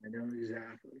 I know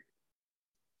exactly.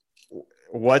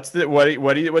 What's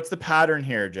the pattern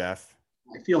here, Jeff?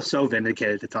 I feel so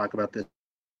vindicated to talk about this.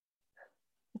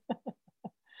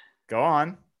 Go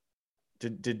on.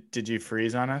 Did you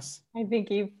freeze on us? I think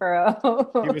he froze.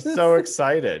 He was so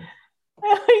excited.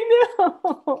 I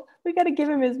know. We got to give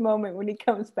him his moment when he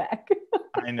comes back.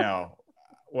 I know.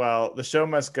 Well, the show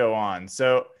must go on.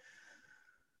 So,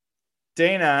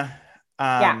 Dana,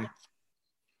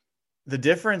 the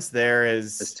difference there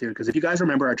is this too, because if you guys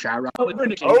remember our chat room,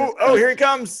 here he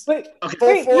comes. Wait,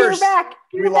 Full force. You're back.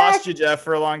 We lost you, Jeff,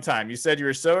 for a long time. You said you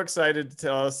were so excited to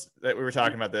tell us that we were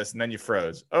talking about this, and then you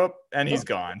froze. And he's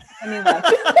gone. And he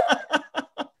left.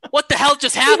 What the hell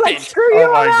just happened? Like, screw you,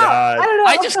 Oh my I'm out. God. I don't know.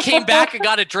 I just came back and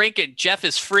got a drink, and Jeff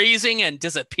is freezing and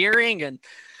disappearing, and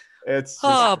It's just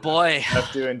oh boy,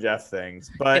 Jeff doing Jeff things,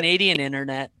 but Canadian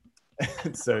internet.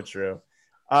 it's so true.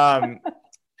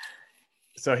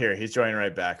 So here he's joining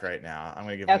right back right now. I'm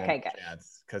gonna give him one more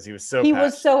chance because he was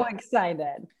so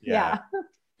excited. Yeah.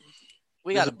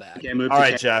 We got him back. Okay, all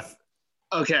right, Jeff.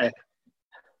 Okay.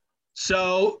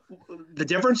 So the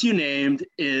difference you named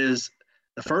is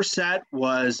the first set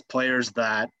was players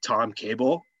that Tom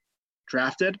Cable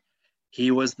drafted. He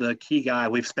was the key guy.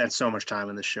 We've spent so much time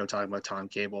in this show talking about Tom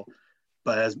Cable.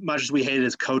 But as much as we hated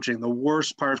his coaching, the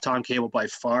worst part of Tom Cable by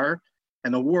far,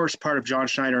 and the worst part of John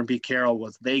Schneider and Pete Carroll,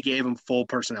 was they gave him full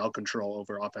personnel control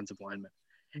over offensive linemen.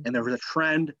 And there was a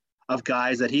trend of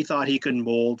guys that he thought he could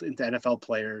mold into NFL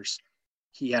players.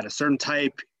 He had a certain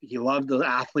type. He loved the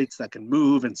athletes that can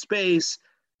move in space.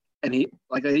 And he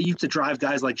used to drive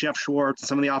guys like Jeff Schwartz and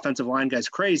some of the offensive line guys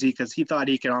crazy because he thought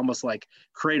he could almost like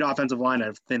create offensive line out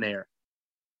of thin air.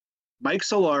 Mike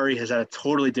Solari has had a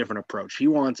totally different approach. He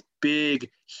wants big,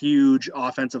 huge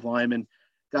offensive linemen.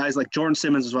 Guys like Jordan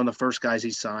Simmons was one of the first guys he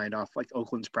signed off like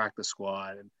Oakland's practice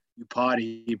squad, and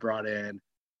Upati he brought in.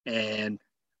 And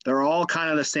they're all kind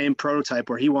of the same prototype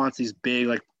where he wants these big,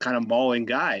 like kind of mauling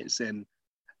guys. And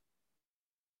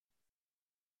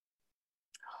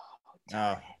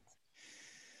Oh.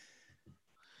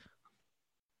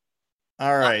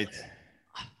 All right.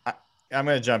 I'm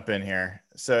going to jump in here.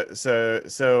 So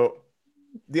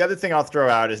the other thing I'll throw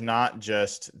out is not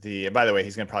just by the way,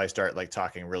 he's going to probably start like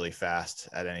talking really fast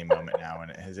at any moment now when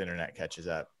his internet catches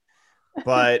up,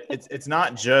 but it's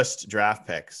not just draft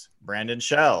picks. Brandon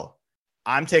Shell.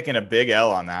 I'm taking a big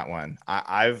L on that one.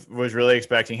 I was really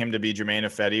expecting him to be Jermaine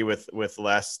Ifedi with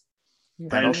less.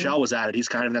 Brandon Shell was at it. He's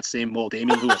kind of in that same mold.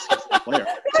 Damian Lewis, he's the player.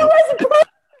 That was perfect.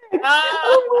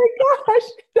 Oh my gosh,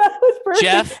 that was perfect.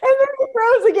 Jeff, and then he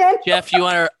froze again. Jeff, you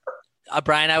want to?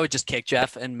 Brian, I would just kick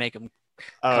Jeff and make him.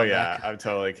 Oh yeah, I'm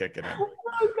totally kicking him.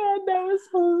 Oh god, that was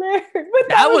hilarious. But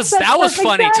that was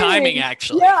funny timing,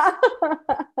 actually. Yeah.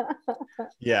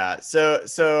 Yeah. So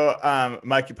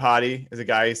Mike Upati is a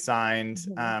guy he signed.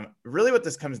 Really, what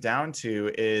this comes down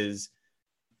to is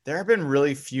there have been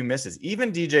really few misses.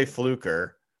 Even DJ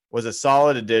Fluker was a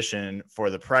solid addition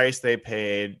for the price they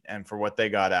paid and for what they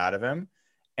got out of him.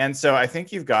 And so I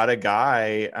think you've got a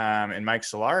guy in Mike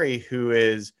Solari who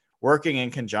is working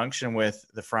in conjunction with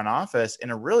the front office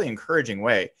in a really encouraging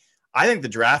way. I think the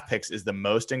draft picks is the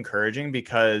most encouraging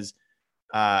because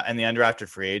and the undrafted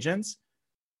free agents,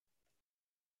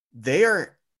 they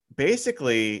are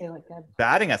basically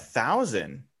batting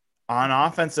 1,000 on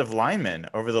offensive linemen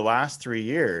over the last 3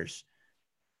 years.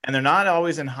 And they're not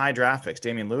always in high draft picks.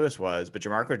 Damian Lewis was, but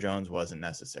Jamarco Jones wasn't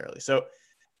necessarily. So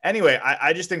anyway,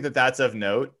 I just think that that's of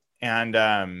note. And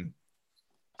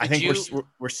I think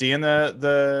we're seeing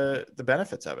the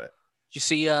benefits of it. Did you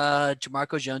see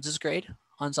Jamarco Jones's grade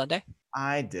on Sunday?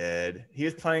 I did. He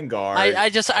was playing guard. I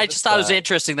just thought it was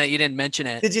interesting that you didn't mention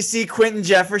it. Did you see Quentin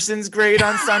Jefferson's grade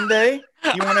on Sunday?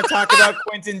 You want to talk about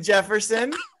Quentin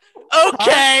Jefferson?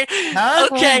 Okay. Huh?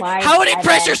 Okay. Oh How many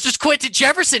pressures does Quentin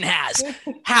Jefferson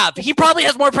have? He probably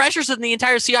has more pressures than the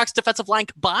entire Seahawks defensive line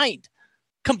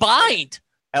combined.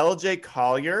 LJ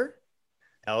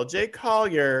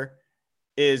Collier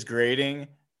is grading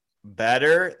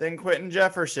better than Quentin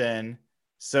Jefferson.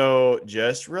 So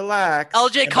just relax.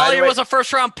 LJ Collier was a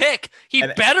first round pick. He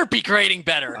better be grading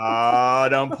better. Oh,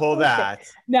 don't pull that.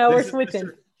 No, we're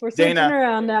switching. We're switching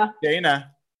around now.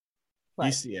 Dana. What?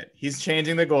 You see it. He's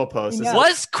changing the goalposts. No.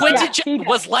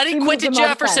 Was letting Quentin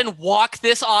Jefferson walk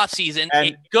this offseason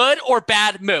a good or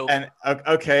bad move? And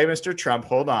okay, Mr. Trump,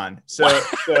 hold on. So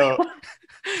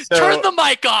turn the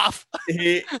mic off.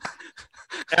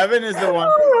 Evan is the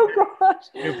one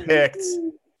who picked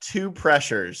 2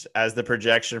 pressures as the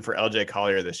projection for LJ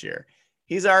Collier this year.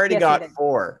 He's already got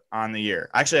 4 on the year.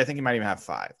 Actually, I think he might even have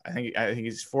 5. I think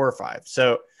he's 4 or 5.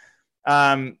 So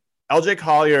LJ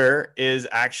Collier is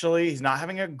actually, he's not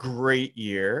having a great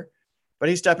year, but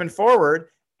he's stepping forward.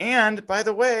 And by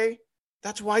the way,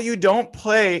 that's why you don't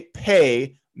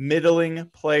pay middling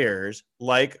players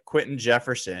like Quentin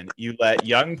Jefferson. You let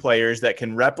young players that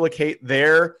can replicate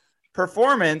their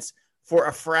performance for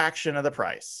a fraction of the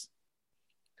price.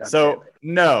 So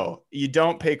no, you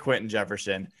don't pay Quentin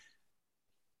Jefferson.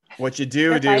 What you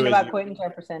do is Quentin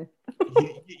Jefferson.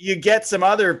 you get some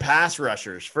other pass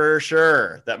rushers for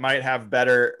sure that might have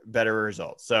better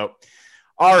results. So,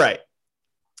 all right,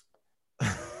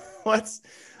 let's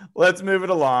move it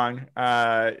along.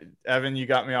 Evan, you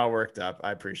got me all worked up.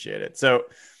 I appreciate it. So,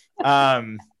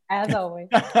 as always,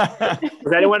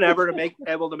 was anyone ever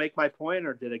able to make my point,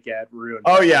 or did it get ruined?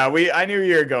 Oh yeah, I knew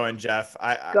you were going, Jeff.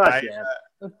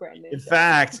 In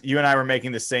fact, you and I were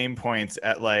making the same points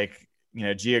at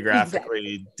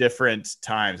geographically different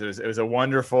times. It was a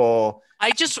wonderful.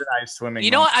 Swimming.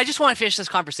 You know what? I just want to finish this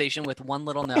conversation with one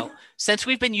little note. Since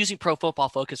we've been using Pro Football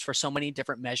Focus for so many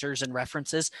different measures and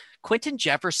references, Quentin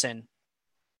Jefferson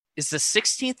is the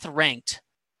 16th ranked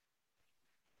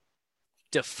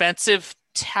defensive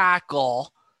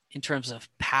tackle in terms of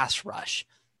pass rush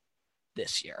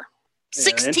this year.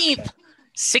 16th,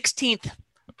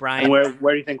 Brian. And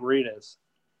where do you think Reed is?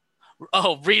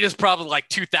 Oh, Reed is probably like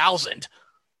 2000.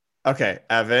 Okay,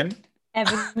 Evan,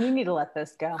 you need to let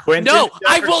this go. No,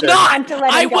 I will not.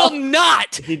 I will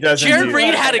not. He doesn't. Jared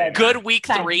Reed had a good week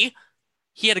 3.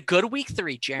 He had a good week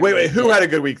 3. Jared wait, who had a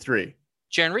good week 3?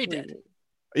 Jared Reed did.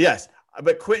 Yes,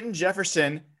 but Quentin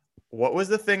Jefferson. What was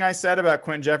the thing I said about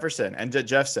Quentin Jefferson? And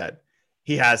Jeff said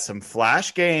he has some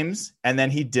flash games and then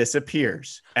he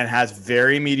disappears and has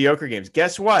very mediocre games.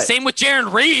 Guess what? Same with Jared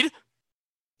Reed.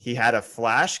 He had a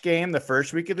flash game the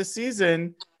first week of the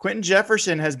season. Quentin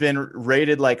Jefferson has been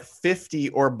rated like 50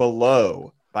 or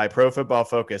below by Pro Football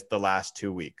Focus the last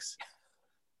 2 weeks.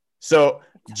 So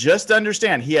just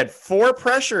understand, he had 4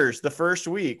 pressures the first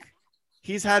week.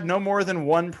 He's had no more than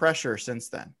 1 pressure since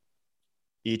then,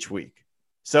 each week.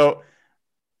 So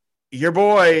your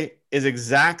boy is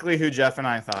exactly who Jeff and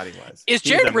I thought he was. Is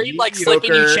Jared Reed like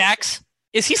slipping you checks?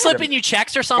 Is he slipping you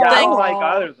checks or something? Yeah, like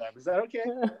either of them. Is that okay?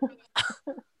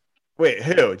 Wait,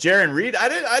 who? Jaron Reed? I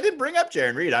didn't bring up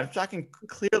Jaron Reed. I'm talking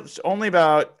only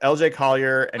about LJ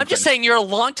Collier. And I'm just saying you're a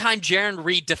longtime Jaron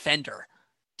Reed defender.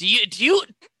 Do you?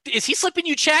 Is he slipping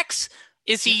you checks?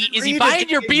 Is he buying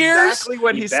your beers? Exactly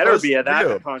what he's better be at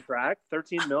that contract.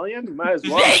 $13 million. You might as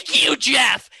well. Thank you,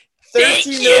 Jeff.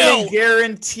 $13 million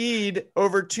guaranteed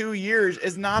over 2 years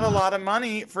is not a lot of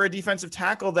money for a defensive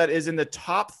tackle that is in the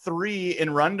top 3 in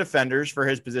run defenders for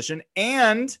his position,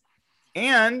 and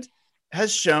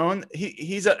has shown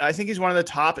I think he's one of the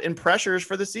top in pressures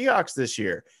for the Seahawks this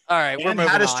year. All right, we're moving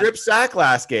had a strip sack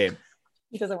last game.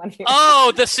 He doesn't want to hear.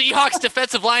 Oh, the Seahawks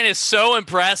defensive line is so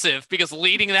impressive because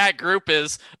leading that group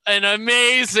is an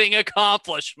amazing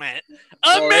accomplishment.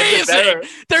 Amazing.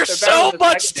 There's so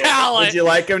much talent. Would you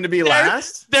like him to be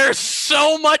last? There's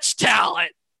so much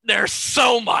talent. There's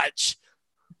so much.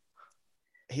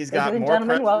 He's got more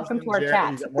pressures. Welcome to our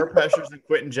chat. He's got more pressures than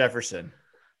Quentin Jefferson.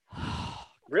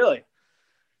 Really?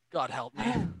 God help me.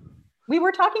 We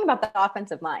were talking about the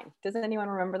offensive line. Does anyone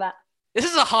remember that? This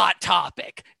is a hot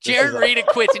topic. Jared Reed and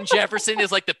Quentin Jefferson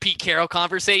is like the Pete Carroll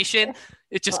conversation.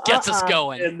 It just gets us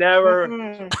going. It never.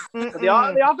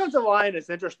 The offensive line is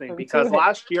interesting because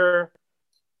last year,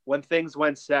 when things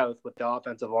went south with the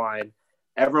offensive line,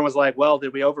 everyone was like, "Well,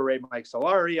 did we overrate Mike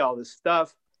Solari? All this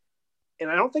stuff." And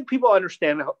I don't think people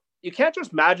understand how you can't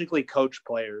just magically coach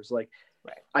players. Like,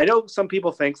 I know some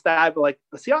people think that, but like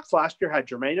the Seahawks last year had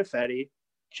Jermaine Ifedi,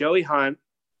 Joey Hunt,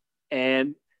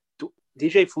 and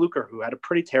DJ Fluker, who had a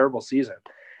pretty terrible season.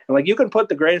 And like, you can put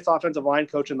the greatest offensive line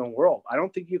coach in the world. I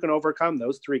don't think you can overcome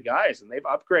those 3 guys, and they've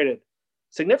upgraded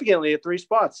significantly at 3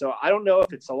 spots. So I don't know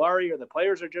if it's Solari or the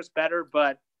players are just better,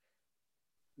 but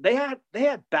they had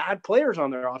bad players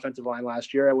on their offensive line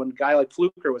last year. When a guy like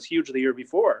Fluker was huge the year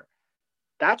before,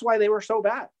 that's why they were so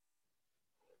bad.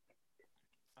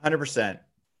 100%.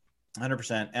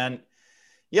 And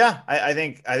yeah, I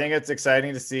think it's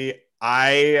exciting to see.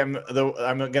 I'm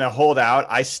going to hold out.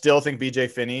 I still think BJ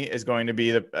Finney is going to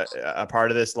be a part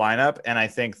of this lineup. And I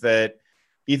think that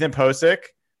Ethan Posick,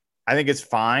 I think it's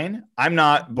fine. I'm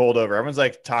not bowled over. Everyone's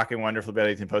like talking wonderfully about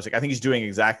Ethan Posick. I think he's doing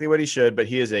exactly what he should, but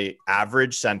he is a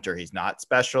average center. He's not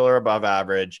special or above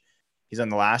average. He's on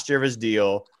the last year of his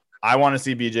deal. I want to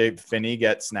see BJ Finney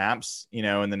get snaps,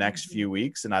 in the next few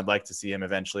weeks. And I'd like to see him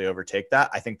eventually overtake that.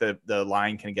 I think the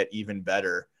line can get even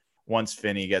better once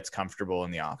Finney gets comfortable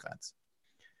in the offense.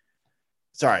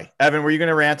 Sorry, Evan, were you going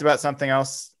to rant about something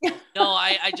else? No,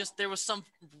 I just, there was some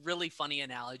really funny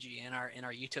analogy in our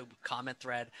YouTube comment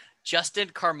thread. Justin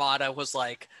Carmada was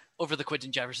like, over the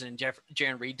Quentin Jefferson and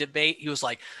Jarran Reed debate, he was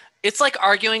like, it's like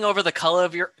arguing over the color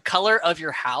of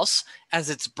your house as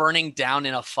it's burning down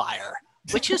in a fire,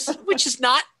 which is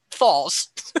not false.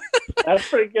 That's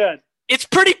pretty good. It's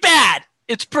pretty bad.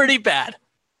 It's pretty bad.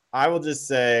 I will just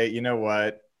say, you know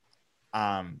what?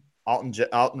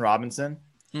 Alton Robinson,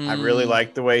 I really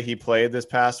liked the way he played this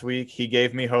past week. He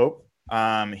gave me hope.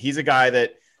 He's a guy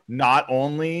that not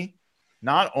only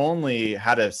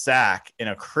had a sack in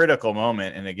a critical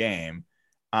moment in a game,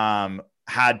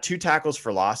 had 2 tackles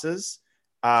for losses.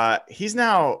 He's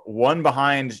now one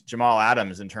behind Jamal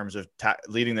Adams in terms of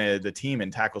leading the team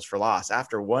in tackles for loss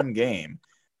after one game.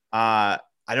 I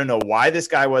don't know why this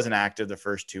guy wasn't active the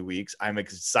first 2 weeks. I'm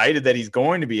excited that he's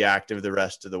going to be active the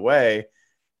rest of the way.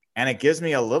 And it gives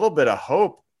me a little bit of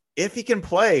hope if he can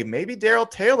play. Maybe Darrell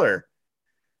Taylor.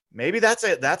 Maybe that's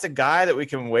a guy that we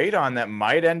can wait on that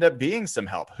might end up being some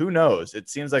help. Who knows? It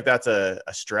seems like that's a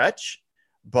stretch.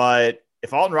 But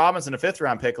if Alton Robinson, a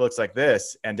 5th-round pick, looks like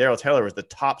this, and Darrell Taylor was the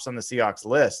tops on the Seahawks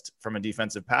list from a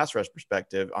defensive pass rush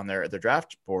perspective on their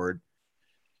draft board,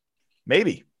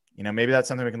 maybe that's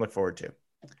something we can look forward to.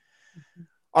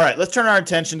 All right, let's turn our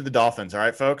attention to the Dolphins. All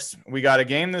right, folks, we got a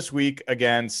game this week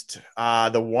against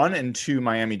the 1-2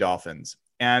 Miami Dolphins.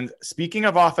 And speaking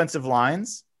of offensive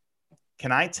lines,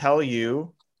 can I tell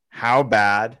you how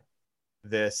bad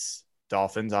this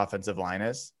Dolphins offensive line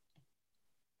is?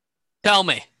 Tell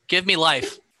me. Give me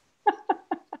life.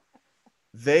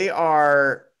 They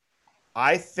are,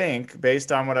 I think,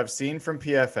 based on what I've seen from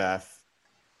PFF,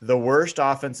 the worst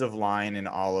offensive line in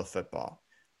all of football.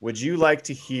 Would you like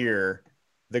to hear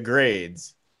the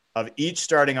grades of each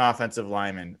starting offensive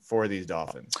lineman for these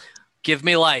Dolphins? Give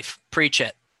me life. Preach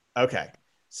it. Okay.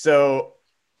 So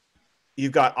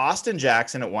you've got Austin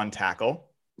Jackson at 1 tackle.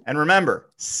 And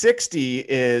remember, 60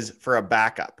 is for a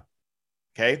backup.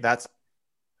 Okay.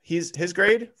 His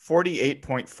grade,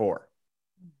 48.4.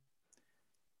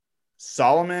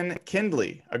 Solomon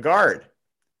Kindley, a guard.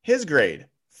 His grade,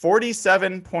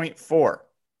 47.4.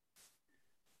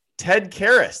 Ted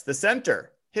Karras, the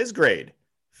center. His grade,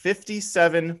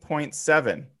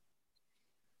 57.7.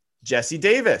 Jesse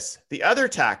Davis, the other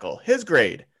tackle. His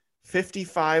grade,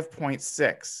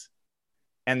 55.6.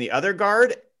 And the other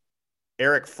guard,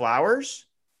 Eric Flowers,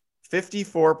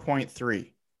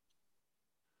 54.3.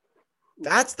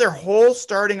 That's their whole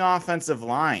starting offensive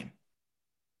line.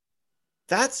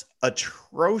 That's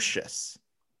atrocious.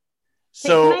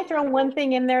 So, can I throw one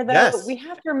thing in there, though? Yes. We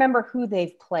have to remember who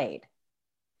they've played.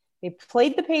 They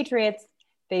played the Patriots,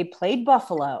 they played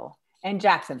Buffalo and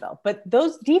Jacksonville. But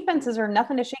those defenses are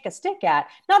nothing to shake a stick at.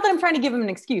 Not that I'm trying to give them an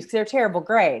excuse because they're terrible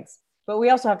grades, but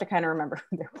we also have to kind of remember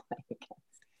who they're playing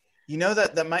against. You know,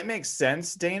 that might make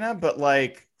sense, Dana, but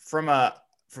like from a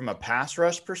pass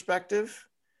rush perspective,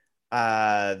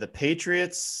 the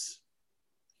Patriots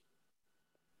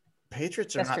are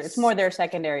That's not. true. It's more their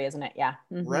secondary, isn't it? Yeah.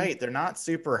 Mm-hmm. Right. They're not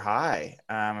super high.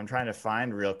 I'm trying to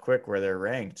find real quick where they're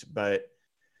ranked, but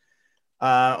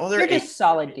they're just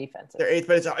solid defenses. They're 8th,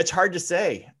 but it's hard to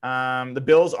say. The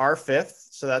Bills are 5th,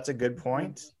 so that's a good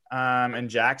point. And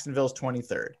Jacksonville's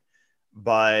 23rd.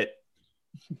 But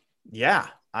yeah,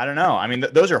 I don't know. I mean,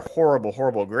 those are horrible,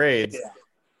 horrible grades. Yeah.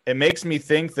 It makes me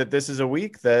think that this is a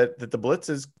week that the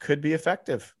blitzes could be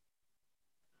effective.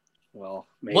 Well,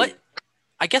 maybe. What?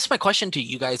 I guess my question to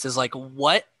you guys is like,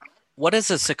 what does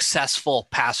a successful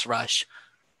pass rush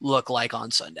look like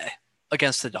on Sunday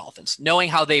against the Dolphins? Knowing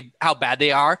how bad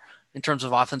they are in terms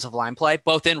of offensive line play,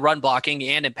 both in run blocking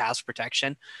and in pass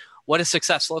protection, what does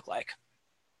success look like?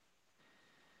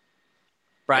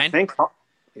 Brian? Brian,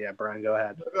 go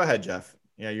ahead. Go ahead, Jeff.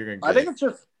 Yeah, you're going to I think it's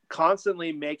just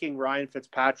constantly making Ryan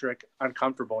Fitzpatrick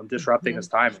uncomfortable and disrupting his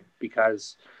timing,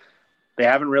 because they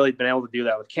haven't really been able to do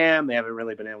that with Cam. They haven't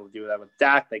really been able to do that with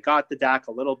Dak. They got the Dak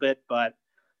a little bit, but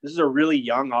this is a really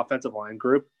young offensive line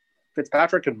group.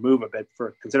 Fitzpatrick can move a bit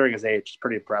for considering his age. It's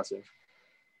pretty impressive.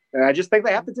 And I just think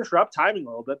they have to disrupt timing a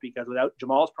little bit, because without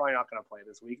Jamal's probably not going to play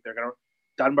this week.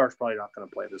 Dunbar's probably not going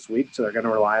to play this week, so they're going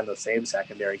to rely on the same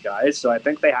secondary guys. So I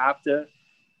think they have to,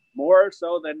 more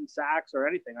so than sacks or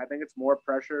anything, I think it's more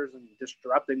pressures and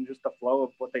disrupting just the flow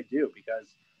of what they do, because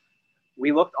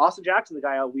we looked Austin Jackson, the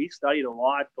guy we studied a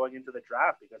lot going into the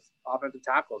draft, because offensive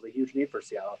tackle is a huge need for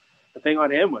Seattle. The thing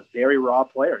on him was very raw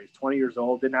player. He's 20 years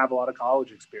old, didn't have a lot of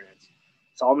college experience.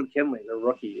 Solomon Kindley, the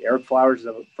rookie. Eric Flowers is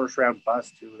a first-round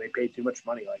bust who they paid too much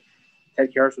money. Like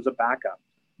Ted Karras was a backup.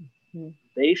 Mm-hmm.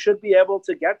 They should be able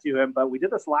to get to him, but we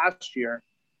did this last year,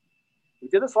 We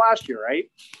did this last year, right?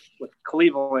 With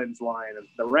Cleveland's line and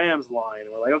the Rams line.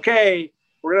 And we're like, okay,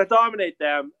 we're going to dominate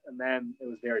them. And then it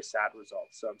was very sad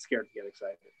results. So I'm scared to get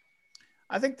excited.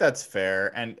 I think that's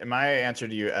fair. And my answer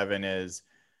to you, Evan, is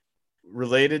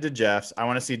related to Jeff's. I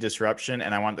want to see disruption,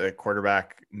 and I want the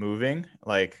quarterback moving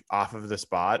like off of the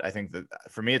spot. I think that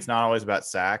for me, it's not always about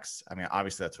sacks. I mean,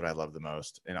 obviously that's what I love the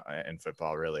most in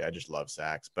football, really. I just love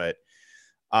sacks, but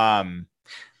and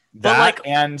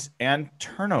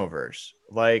turnovers.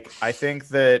 Like, I think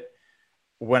that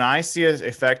when I see an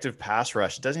effective pass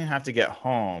rush, it doesn't have to get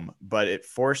home, but it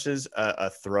forces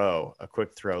a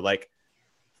quick throw. Like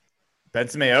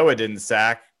Benson Mayowa didn't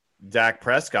sack Dak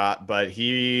Prescott, but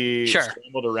he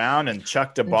scrambled around and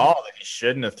chucked a ball that he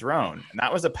shouldn't have thrown. And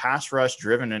that was a pass rush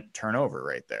driven turnover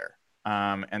right there.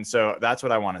 And so that's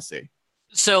what I want to see.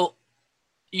 So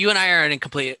you and I are in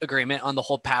complete agreement on the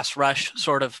whole pass rush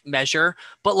sort of measure,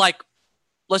 but like,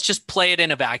 let's just play it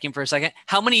in a vacuum for a second.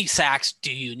 How many sacks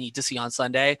do you need to see on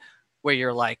Sunday where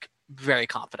you're like very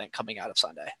confident coming out of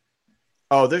Sunday?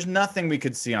 Oh, there's nothing we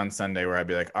could see on Sunday where I'd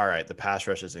be like, all right, the pass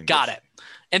rush is in. Got it.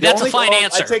 And that's a fine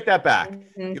answer. I take that back.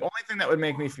 Mm-hmm. The only thing that would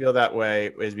make me feel that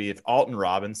way is if Alton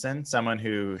Robinson, someone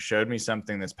who showed me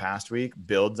something this past week,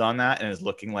 builds on that and is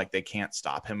looking like they can't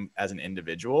stop him as an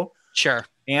individual. Sure.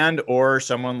 And or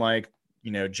someone like,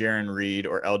 Jaron Reed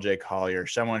or LJ Collier,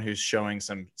 someone who's showing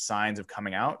some signs of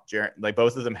coming out. Like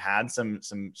both of them had some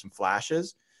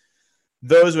flashes.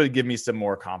 Those would give me some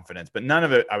more confidence, but none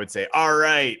of it, I would say, all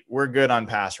right, we're good on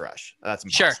pass rush. That's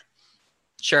impossible.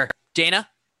 Sure. Dana?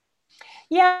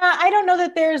 Yeah, I don't know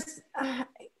that there's,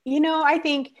 I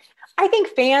think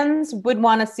fans would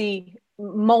want to see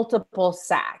multiple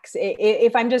sacks.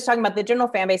 If I'm just talking about the general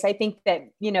fan base, I think that,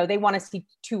 they want to see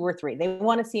 2 or 3. They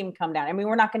want to see him come down. I mean,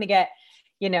 we're not going to get,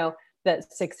 the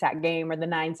 6-sack game or the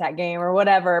 9-sack game or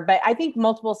whatever, but I think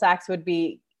multiple sacks would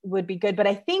be good. But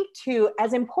I think too,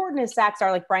 as important as sacks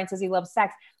are, like Brian says, he loves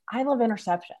sacks. I love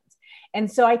interceptions.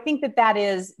 And so I think that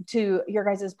is, to your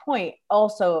guys' point,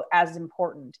 also as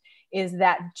important, is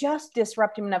that just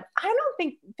disrupting enough. I don't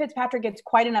think Fitzpatrick gets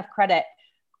quite enough credit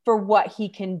for what he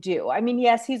can do. I mean,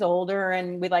 yes, he's older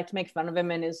and we like to make fun of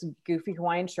him and his goofy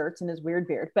Hawaiian shirts and his weird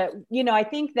beard. But, I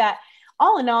think that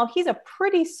all in all, he's a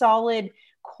pretty solid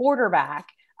quarterback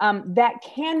that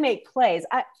can make plays.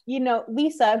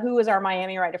 Lisa, who is our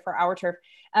Miami writer for Our Turf,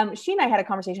 she and I had a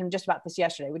conversation just about this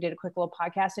yesterday. We did a quick little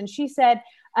podcast, and she said,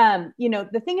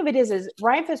 the thing of it is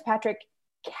Ryan Fitzpatrick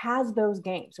has those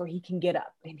games where he can get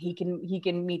up and he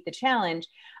can meet the challenge.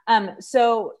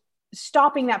 So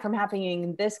stopping that from happening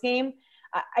in this game,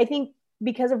 I think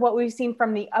because of what we've seen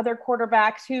from the other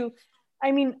quarterbacks who,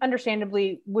 I mean,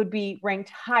 understandably would be ranked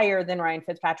higher than Ryan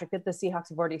Fitzpatrick that the Seahawks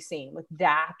have already seen with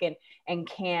Dak and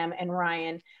Cam and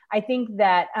Ryan. I think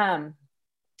that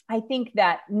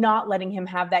not letting him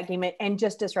have that game and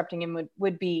just disrupting him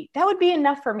would be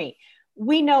enough for me.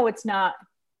 We know it's not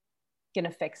going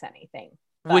to fix anything.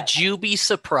 Would you be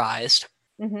surprised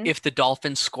if the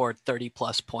Dolphins scored 30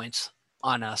 plus points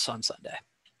on us on Sunday?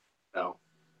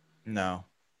 No.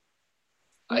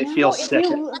 I feel sick.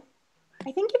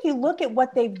 I think if you look at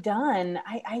what they've done,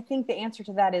 I think the answer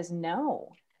to that is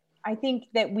no. I think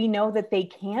that we know that they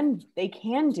can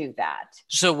do that.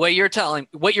 So what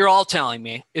you're all telling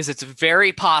me is it's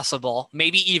very possible,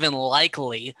 maybe even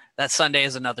likely, that Sunday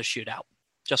is another shootout,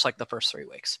 just like the first 3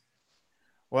 weeks.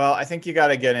 Well, I think you got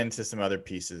to get into some other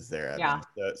pieces there, Evan.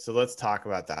 Yeah. So let's talk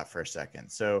about that for a second.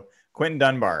 So Quentin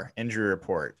Dunbar, injury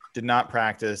report, did not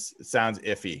practice. It sounds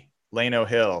iffy. Lano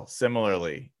Hill,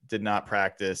 similarly, did not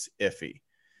practice, iffy.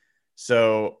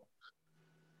 So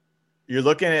you're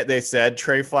looking at, they said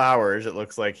Trey Flowers, it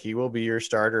looks like he will be your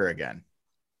starter again.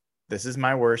 This is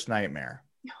my worst nightmare.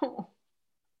 No.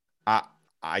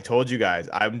 I told you guys,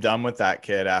 I'm done with that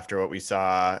kid after what we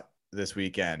saw this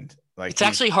weekend. Like, it's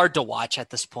actually hard to watch at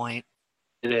this point.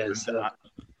 It is.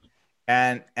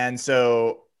 And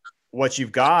so what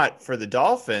you've got for the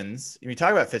Dolphins, if you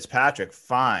talk about Fitzpatrick,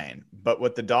 fine. But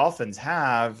what the Dolphins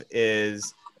have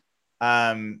is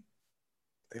they've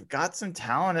got some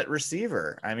talent at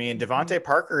receiver. I mean, Devontae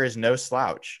Parker is no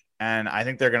slouch. And I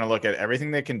think they're going to look at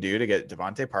everything they can do to get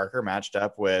Devontae Parker matched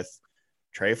up with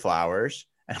Trey Flowers.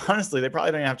 And honestly, they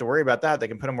probably don't even have to worry about that. They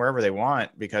can put him wherever they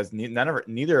want because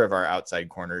neither of our outside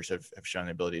corners have shown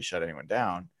the ability to shut anyone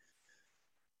down.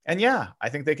 And yeah, I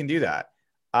think they can do that.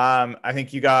 I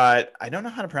think you got, I don't know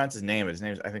how to pronounce his name. His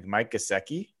name is, I think, Mike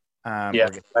Gesicki.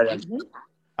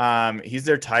 He's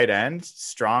their tight end,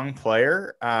 strong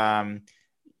player.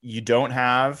 You don't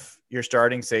have your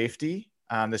starting safety.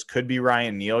 This could be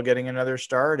Ryan Neal getting another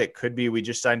start. It could be we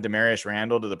just signed Demarius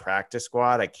Randall to the practice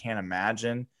squad. I can't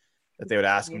imagine that they would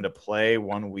ask him to play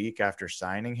 1 week after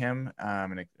signing him,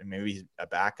 and maybe he's a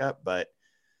backup. But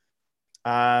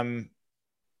yeah,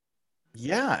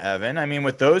 Evan, I mean,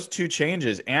 with those two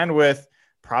changes and with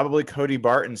probably Cody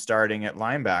Barton starting at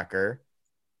linebacker,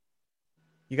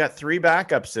 you got 3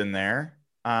 backups in there,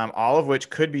 all of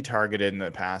which could be targeted in the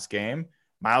pass game.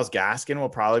 Myles Gaskin will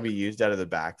probably be used out of the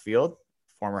backfield,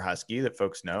 former Husky that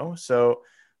folks know. So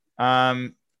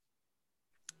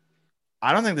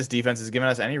I don't think this defense has given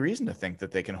us any reason to think that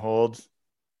they can hold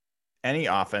any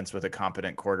offense with a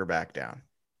competent quarterback down.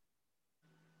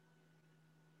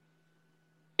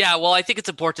 Yeah, well, I think it's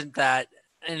important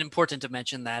to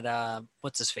mention that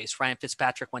what's his face? Ryan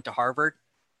Fitzpatrick went to Harvard.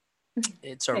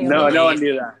 It's a no one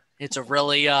knew that. It's a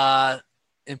really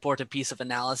important piece of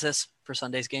analysis for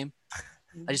Sunday's game.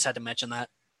 I just had to mention that.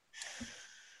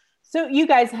 So you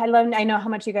guys, I know how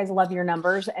much you guys love your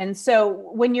numbers. And so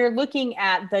when you're looking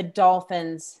at the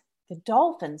Dolphins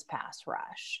pass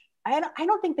rush, I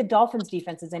don't think the Dolphins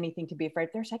defense is anything to be afraid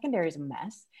of. Their secondary is a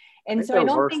mess. And so I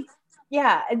don't think,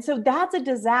 yeah. And so that's a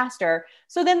disaster.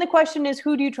 So then the question is,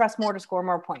 who do you trust more to score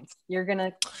more points? You're going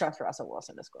to trust Russell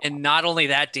Wilson to score. And not only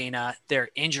that, Dana, their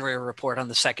injury report on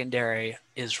the secondary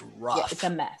is rough. Yeah, it's a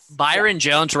mess. Byron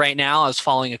Jones right now, I was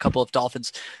following a couple of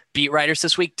Dolphins beat writers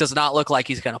this week, does not look like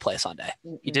he's going to play Sunday.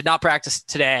 Mm-hmm. He did not practice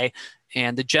today.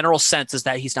 And the general sense is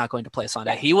that he's not going to play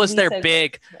Sunday. He was their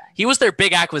big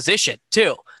acquisition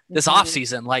too this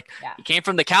offseason. Like he came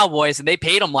from the Cowboys and they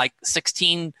paid him like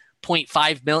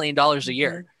 $16.5 million a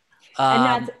year.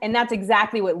 And that's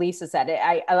exactly what Lisa said.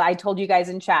 I told you guys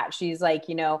in chat, she's like,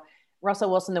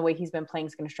 Russell Wilson, the way he's been playing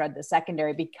is going to shred the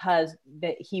secondary because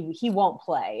he won't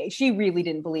play. She really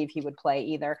didn't believe he would play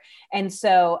either. And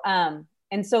so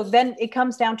then it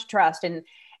comes down to trust. And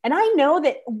I know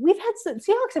that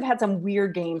Seahawks have had some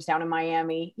weird games down in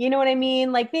Miami. You know what I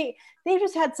mean? Like they've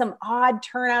just had some odd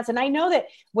turnouts. And I know that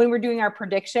when we're doing our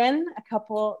prediction, a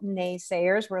couple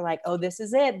naysayers were like, oh, this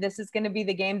is it. This is going to be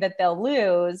the game that they'll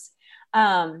lose.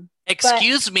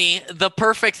 Excuse me, the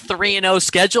perfect 3-0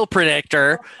 schedule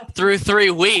predictor through 3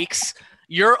 weeks.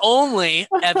 You're only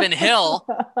Evan Hill.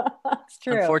 That's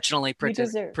true. Unfortunately,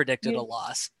 predicted a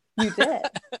loss. You did.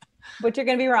 But you're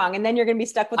going to be wrong. And then you're going to be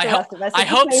stuck with the rest of us. I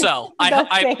hope so.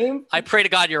 I pray to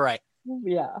God you're right.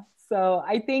 Yeah. So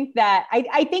I think that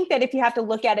if you have to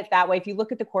look at it that way, if you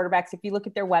look at the quarterbacks, if you look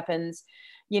at their weapons,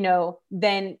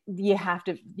 then you have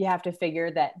to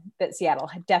figure that Seattle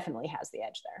definitely has the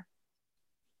edge there.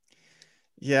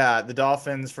 Yeah. The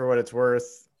Dolphins, for what it's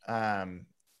worth,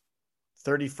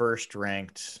 31st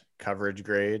ranked coverage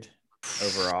grade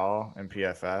overall in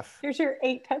PFF. Here's your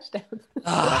 8 touchdowns.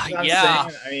 Yeah.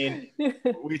 I mean,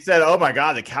 we said, oh my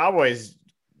God, the Cowboys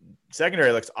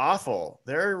secondary looks awful.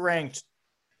 They're ranked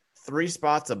 3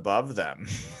 spots above them.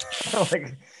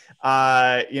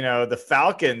 the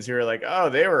Falcons, who are like, oh,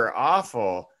 they were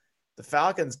awful. The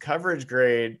Falcons coverage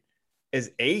grade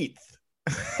is 8th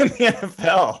in the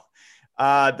NFL.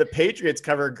 The Patriots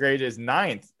coverage grade is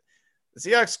 9th. The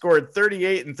Seahawks scored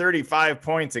 38 and 35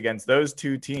 points against those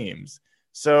 2 teams.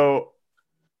 So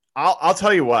I'll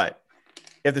tell you what,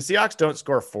 if the Seahawks don't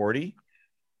score 40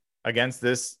 against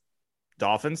this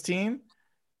Dolphins team,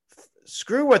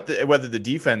 screw whether the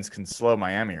defense can slow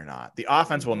Miami or not. The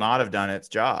offense will not have done its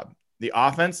job. The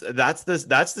offense, that's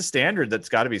the standard that's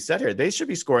got to be set here. They should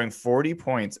be scoring 40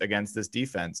 points against this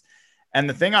defense. And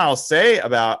the thing I'll say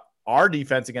about our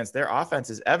defense against their offense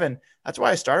is, Evan, that's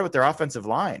why I started with their offensive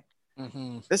line.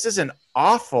 Mm-hmm. This is an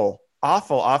awful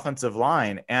offensive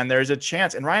line, and there's a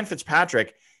chance. And Ryan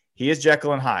Fitzpatrick, he is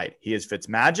Jekyll and Hyde. He is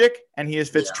Fitzmagic, and he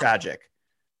is Fitztragic.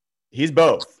 He's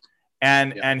both.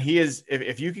 And he is,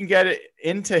 if you can get it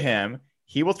into him,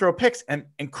 he will throw picks. And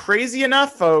crazy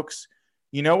enough, folks,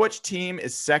 you know which team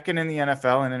is second in the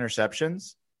NFL in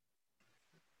interceptions?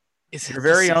 It's your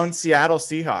very own Seattle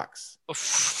Seahawks.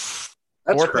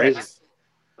 That's crazy. Picks.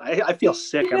 I feel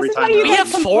sick every time. We have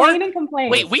 4.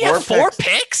 Wait, we have 4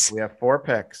 picks? We have 4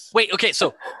 picks. Wait, okay,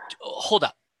 so hold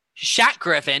up. Shaq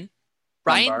Griffin,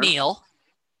 Ryan Neal,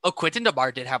 Quinton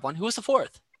DeMar did have one. Who was the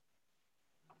 4th?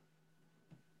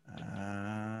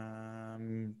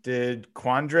 Did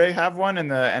Quandre have one in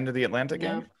the end of the Atlanta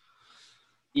game?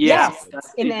 Yes,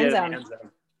 in the end zone.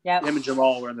 Yeah, him and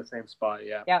Jamal were in the same spot.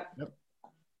 Yeah. Yep.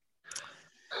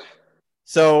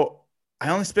 So I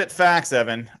only spit facts,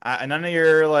 Evan. None of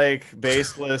your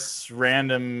baseless,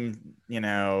 random,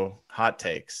 hot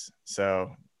takes.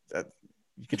 So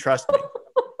you can trust me.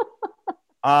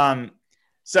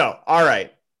 So all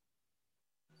right,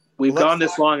 we've gone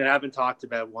this long and haven't talked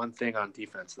about one thing on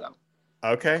defense, though.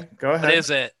 Okay, go ahead. What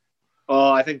is it?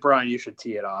 Oh, I think Brian, you should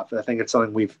tee it off. I think it's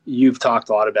something you've talked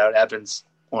a lot about. Evan's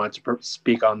wanted to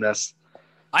speak on this.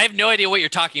 I have no idea what you're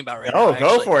talking about right now. Oh,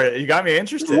 go for it. You got me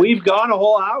interested. We've gone a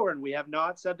whole hour and we have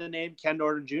not said the name Ken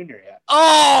Norton Jr. yet.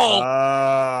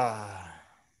 Oh!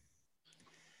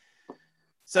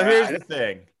 So here's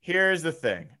the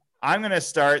thing. I'm going to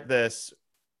start this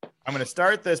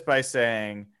by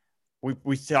saying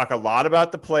we talk a lot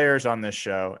about the players on this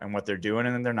show and what they're doing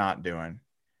and they're not doing.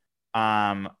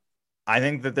 I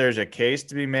think that there's a case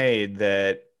to be made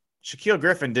that Shaquill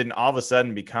Griffin didn't all of a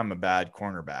sudden become a bad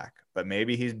cornerback, but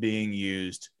maybe he's being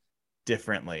used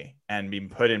differently and being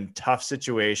put in tough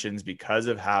situations because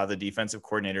of how the defensive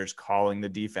coordinator is calling the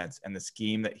defense and the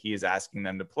scheme that he is asking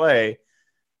them to play.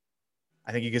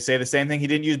 I think you could say the same thing. He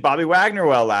didn't use Bobby Wagner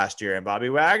well last year, and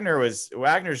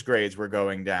Wagner's grades were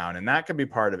going down, and that could be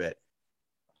part of it.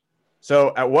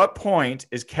 So at what point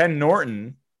is Ken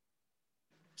Norton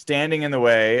standing in the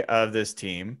way of this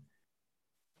team?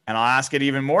 And I'll ask it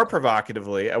even more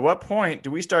provocatively. At what point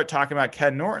do we start talking about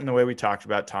Ken Norton the way we talked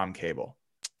about Tom Cable?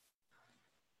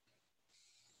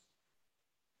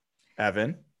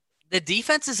 Evan? The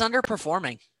defense is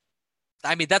underperforming.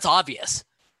 I mean, that's obvious.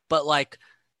 But, like,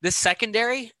 this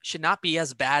secondary should not be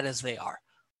as bad as they are.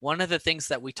 One of the things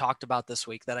that we talked about this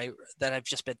week that I've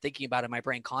just been thinking about in my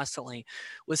brain constantly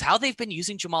was how they've been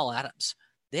using Jamal Adams.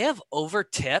 They have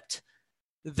over-tipped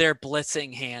their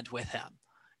blitzing hand with him.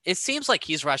 It seems like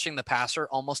he's rushing the passer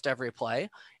almost every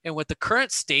play. And with the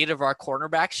current state of our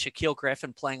cornerbacks, Shaquill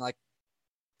Griffin playing like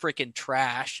freaking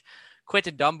trash,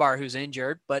 Quinton Dunbar, who's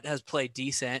injured but has played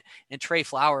decent, and Trey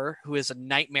Flower, who is a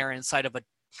nightmare inside of a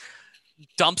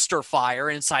dumpster fire,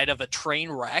 inside of a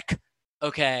train wreck.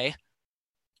 Okay.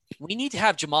 We need to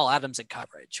have Jamal Adams in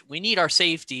coverage. We need our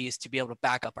safeties to be able to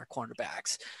back up our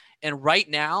cornerbacks. And right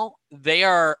now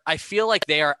I feel like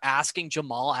they are asking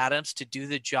Jamal Adams to do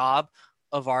the jobs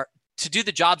of our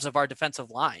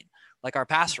defensive line, like our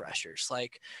pass rushers.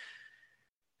 Like,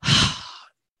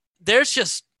 there's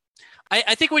just,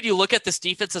 I think when you look at this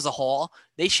defense as a whole,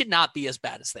 they should not be as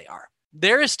bad as they are.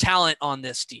 There is talent on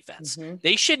this defense. Mm-hmm.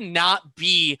 They should not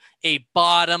be a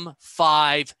bottom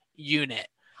 5 unit.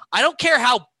 I don't care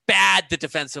how bad the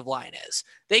defensive line is.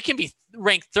 They can be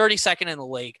ranked 32nd in the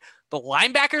league. The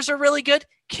linebackers are really good.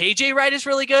 KJ Wright is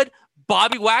really good.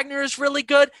 Bobby Wagner is really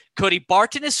good. Cody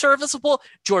Barton is serviceable.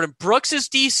 Jordan Brooks is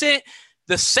decent.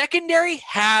 The secondary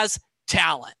has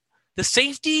talent. The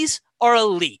safeties are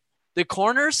elite. The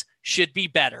corners should be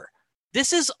better.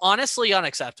 This is honestly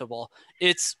unacceptable.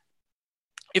 If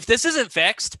this isn't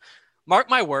fixed, mark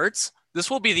my words, this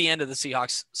will be the end of the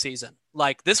Seahawks season.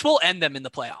 Like, this will end them in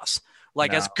the playoffs.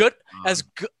 Like, I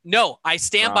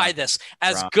stand by this.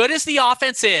 As good as the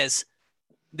offense is,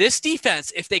 this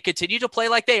defense, if they continue to play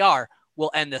like they are,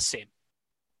 will end this team.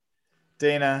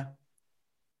 Dana,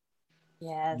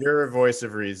 yes, you're a voice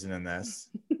of reason in this.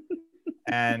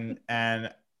 and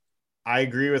I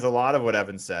agree with a lot of what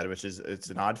Evan said, which is, it's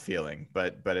an odd feeling,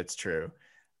 but it's true.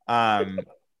 I'm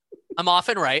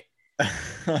often right.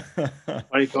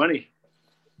 2020.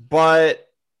 But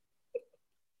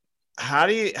how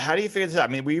do you figure this out?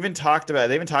 I mean, they even talked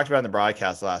about it in the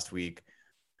broadcast last week.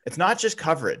 It's not just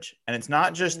coverage, and it's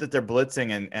not just that they're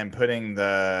blitzing and putting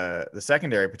the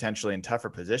secondary potentially in tougher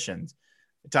positions.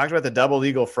 We talked about the double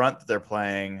eagle front that they're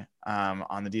playing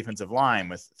on the defensive line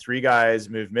with 3 guys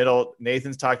move middle.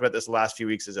 Nathan's talked about this the last few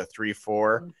weeks as a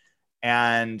 3-4,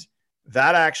 and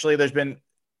that actually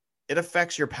it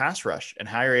affects your pass rush and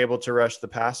how you're able to rush the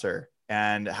passer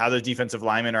and how the defensive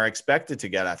linemen are expected to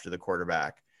get after the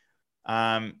quarterback.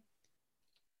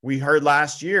 We heard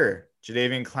last year,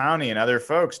 Jadeveon Clowney and other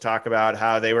folks talk about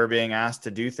how they were being asked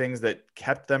to do things that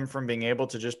kept them from being able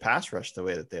to just pass rush the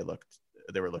way that they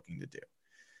were looking to do.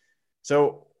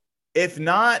 So if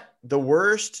not the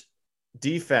worst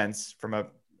defense from a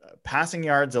passing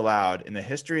yards allowed in the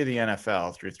history of the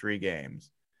NFL through 3 games,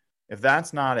 if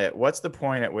that's not it, what's the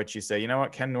point at which you say, you know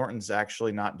what, Ken Norton's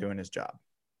actually not doing his job?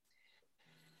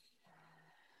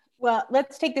 Well,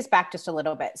 let's take this back just a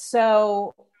little bit.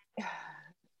 So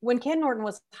when Ken Norton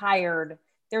was hired,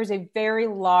 there was a very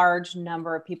large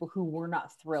number of people who were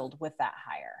not thrilled with that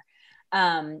hire.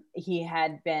 He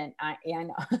had been,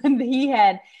 he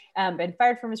had been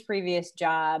fired from his previous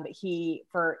job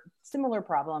for similar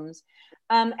problems.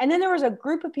 And then there was a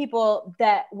group of people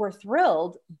that were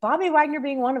thrilled, Bobby Wagner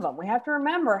being one of them. We have to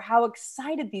remember how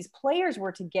excited these players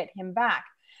were to get him back.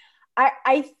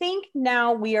 I think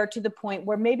now we are to the point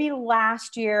where maybe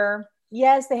last year,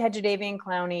 yes, they had Jadeveon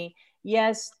Clowney.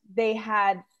 Yes, they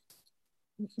had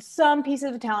some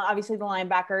pieces of talent, obviously the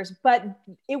linebackers, but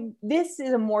this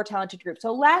is a more talented group.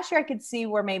 So last year I could see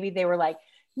where maybe they were like,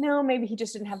 no, maybe he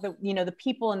just didn't have the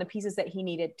people and the pieces that he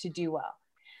needed to do well.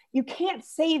 You can't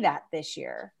say that this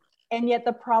year. And yet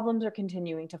the problems are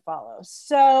continuing to follow.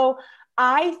 So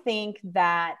I think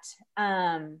that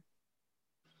I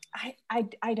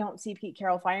don't see Pete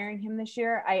Carroll firing him this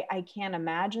year. I can't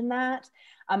imagine that.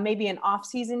 Maybe an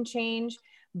off-season change.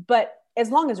 But as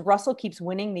long as Russell keeps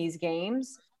winning these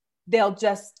games, they'll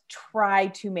just try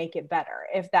to make it better,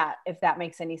 if that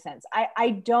makes any sense.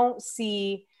 I don't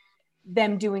see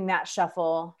them doing that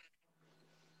shuffle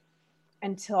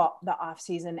until the off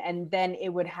season. And then it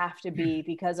would have to be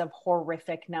because of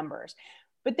horrific numbers.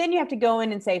 But then you have to go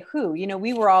in and say, who,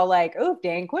 we were all like, oh, if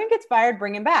Dan Quinn gets fired,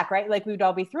 bring him back. Right. Like we would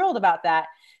all be thrilled about that,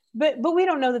 but we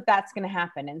don't know that that's going to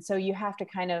happen. And so you have to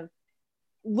kind of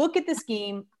look at the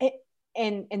scheme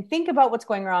and think about what's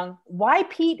going wrong, why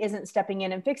Pete isn't stepping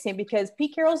in and fixing it, because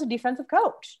Pete Carroll's a defensive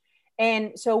coach.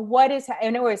 And so I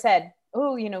know where I said,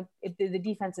 oh, the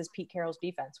defense is Pete Carroll's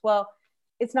defense. Well,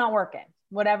 it's not working.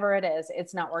 Whatever it is,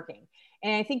 it's not working.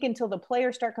 And I think until the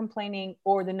players start complaining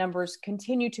or the numbers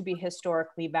continue to be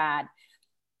historically bad,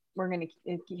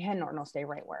 Ken Norton will stay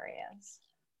right where he is.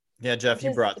 Yeah, Jeff,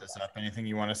 you brought this up. Anything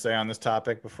you want to say on this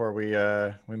topic before we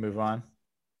move on?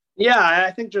 Yeah,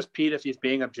 I think just Pete, if he's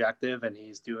being objective and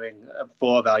he's doing a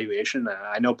full evaluation,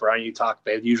 I know, Brian,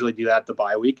 they usually do that at the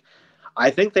bye week.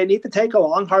 I think they need to take a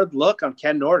long, hard look on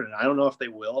Ken Norton. I don't know if they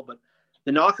will, but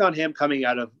the knock on him coming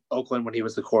out of Oakland when he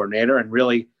was the coordinator, and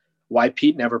really why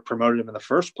Pete never promoted him in the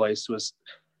first place, was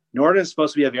Norton is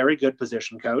supposed to be a very good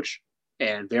position coach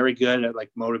and very good at like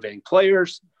motivating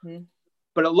players. Mm-hmm.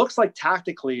 But it looks like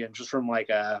tactically and just from like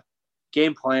a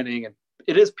game planning, and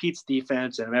it is Pete's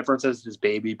defense and everyone says it's his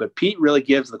baby, but Pete really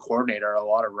gives the coordinator a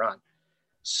lot of run.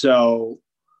 So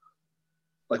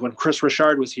like when Chris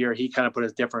Richard was here, he kind of put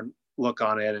his different look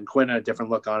on it, and Quinn had a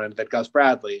different look on it than Gus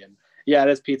Bradley. And yeah, it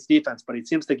is Pete's defense, but he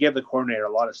seems to give the coordinator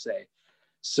a lot of say.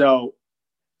 So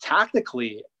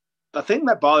tactically, the thing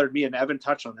that bothered me, and Evan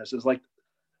touched on this, is like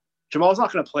Jamal's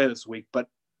not going to play this week, but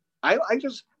I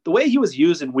just, the way he was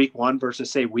used in week 1 versus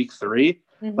say week 3,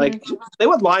 mm-hmm. like they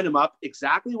would line him up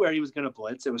exactly where he was going to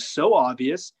blitz. It was so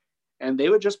obvious, and they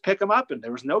would just pick him up, and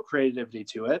there was no creativity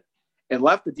to it. It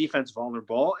left the defense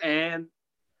vulnerable, and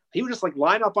he would just like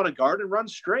line up on a guard and run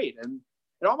straight. And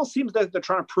it almost seems that they're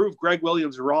trying to prove Greg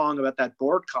Williams wrong about that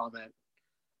board comment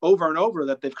over and over,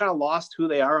 that they've kind of lost who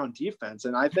they are on defense.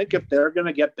 And I think if they're going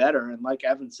to get better, and like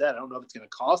Evan said, I don't know if it's going to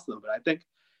cost them, but I think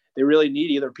they really need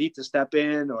either Pete to step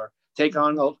in or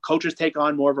coaches take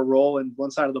on more of a role in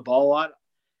one side of the ball a lot.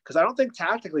 Because I don't think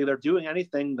tactically they're doing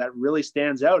anything that really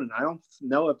stands out. And I don't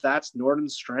know if that's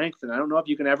Norton's strength. And I don't know if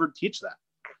you can ever teach that.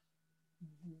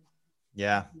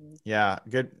 Yeah.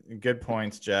 Good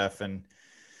points, Jeff. And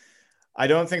I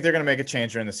don't think they're going to make a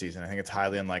change during the season. I think it's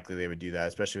highly unlikely they would do that,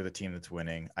 especially with a team that's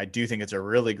winning. I do think it's a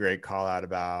really great call out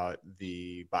about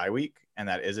the bye week, and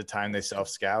that is a time they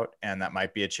self-scout, and that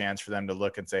might be a chance for them to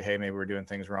look and say, hey, maybe we're doing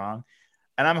things wrong.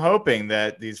 And I'm hoping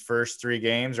that these first 3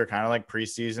 games are kind of like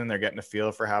preseason. They're getting a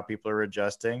feel for how people are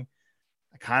adjusting.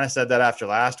 I kind of said that after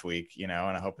last week, and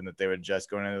I'm hoping that they would just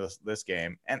go into this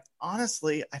game. And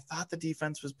honestly, I thought the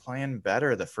defense was playing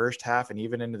better the first half and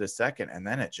even into the second, and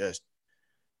then it just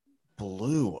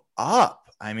blew up.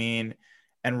 I mean,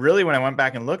 and really when I went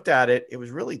back and looked at it, it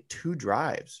was really 2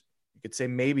 drives. You could say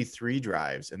maybe 3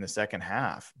 drives in the second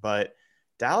half, but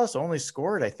Dallas only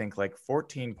scored, I think, like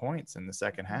 14 points in the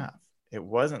second half. It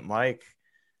wasn't like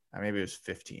maybe it was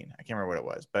 15. I can't remember what it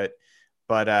was, but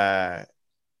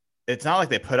it's not like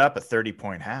they put up a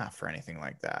 30-point half or anything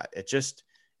like that.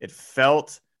 It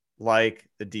felt like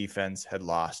the defense had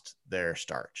lost their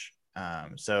starch.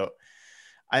 So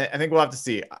I think we'll have to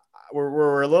see.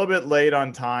 We're a little bit late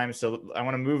on time, so I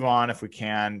want to move on if we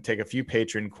can, take a few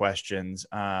patron questions.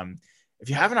 If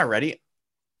you haven't already,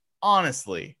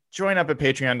 honestly, join up at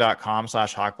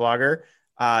patreon.com/hawkblogger.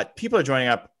 People are joining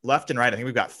up left and right. I think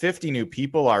we've got 50 new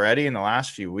people already in the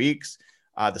last few weeks.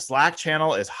 The Slack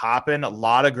channel is hopping. A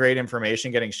lot of great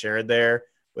information getting shared there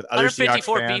with other Seahawks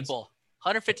fans.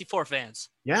 154 fans.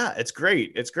 Yeah, it's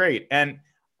great. It's great. And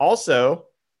also,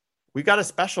 we got a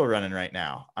special running right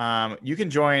now. You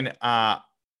can join,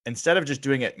 instead of just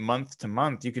doing it month to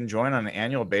month, you can join on an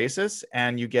annual basis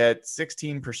and you get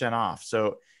 16% off.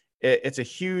 So it's a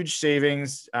huge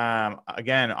savings.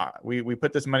 Again, we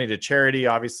put this money to charity,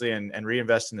 obviously, and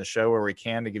reinvest in the show where we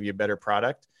can to give you a better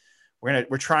product.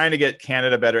 We're trying to get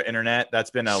Canada better internet.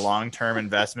 That's been a long-term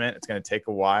investment. It's going to take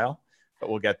a while, but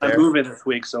we'll get there. I'm moving this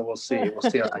week, so we'll see.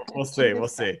 We'll see. We'll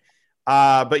see.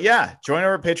 But yeah, join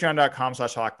over at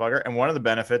patreon.com/hawkblogger. And one of the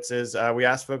benefits is we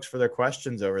ask folks for their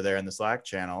questions over there in the Slack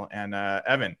channel. And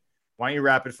Evan, why don't you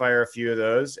rapid fire a few of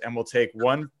those, and we'll take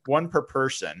one per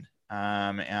person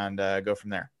and go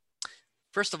from there.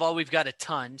 First of all, we've got a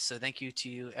ton, so thank you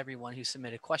to everyone who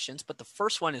submitted questions. But the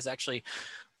first one is actually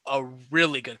a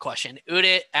really good question.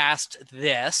 Udit asked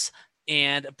this,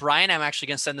 and Brian, I'm actually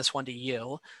going to send this one to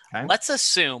you. Okay. Let's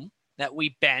assume that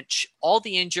we bench all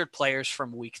the injured players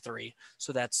from week 3.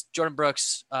 So that's Jordan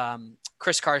Brooks,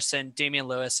 Chris Carson, Damian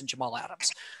Lewis, and Jamal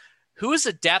Adams. Who is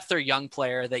a depth or young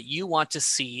player that you want to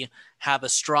see have a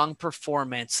strong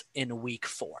performance in week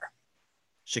 4?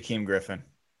 Shaquem Griffin.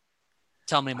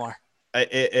 Tell me more.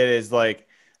 It is like,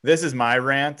 this is my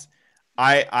rant.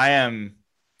 I am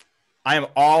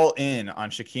all in on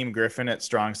Shaquem Griffin at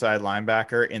strong side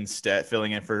linebacker, instead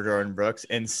filling in for Jordan Brooks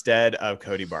instead of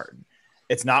Cody Barton.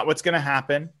 It's not what's going to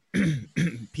happen.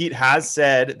 Pete has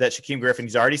said that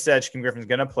he's already said Shaquem Griffin's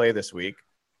going to play this week.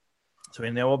 So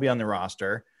we know he'll be on the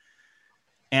roster.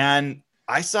 And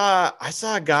I saw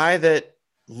a guy that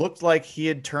looked like he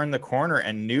had turned the corner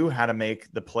and knew how to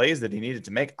make the plays that he needed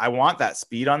to make. I want that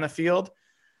speed on the field.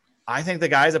 I think the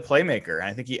guy's a playmaker, and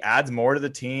I think he adds more to the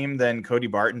team than Cody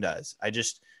Barton does. I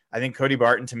think Cody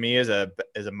Barton to me is a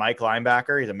Mike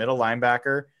linebacker. He's a middle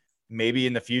linebacker. Maybe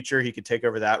in the future he could take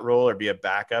over that role or be a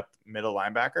backup middle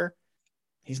linebacker.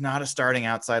 He's not a starting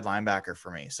outside linebacker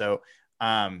for me. So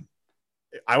I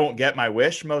won't get my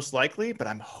wish most likely, but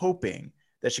I'm hoping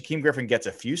that Shaquem Griffin gets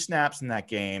a few snaps in that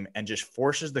game and just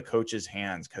forces the coach's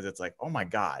hands, because it's like, oh my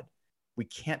God, we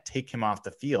can't take him off the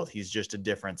field. He's just a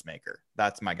difference maker.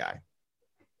 That's my guy.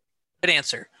 Good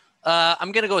answer.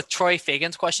 I'm going to go with Troy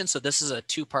Fagan's question. So this is a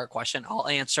 2-part question. I'll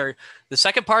answer the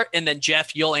second part, and then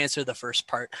Jeff, you'll answer the first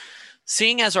part.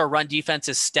 Seeing as our run defense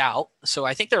is stout, so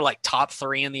I think they're like top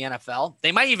 3 in the NFL.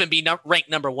 They might even be ranked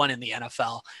number 1 in the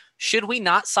NFL. Should we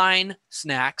not sign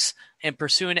Snacks and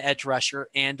pursue an edge rusher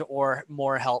and or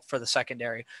more help for the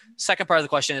secondary? Second part of the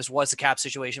question is, what's the cap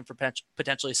situation for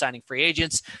potentially signing free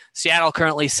agents? Seattle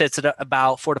currently sits at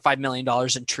about $4 to $5 million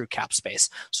in true cap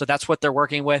space. So that's what they're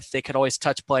working with. They could always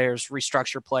touch players,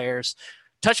 restructure players.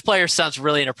 Touch players sounds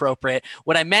really inappropriate.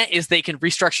 What I meant is they can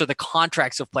restructure the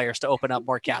contracts of players to open up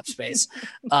more cap space.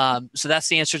 So that's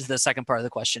the answer to the second part of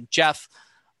the question. Jeff,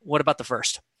 what about the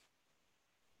first?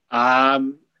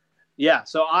 Yeah,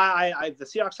 so the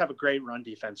Seahawks have a great run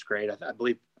defense grade. I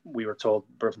believe we were told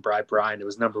from Brian it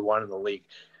was number 1 in the league.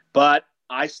 But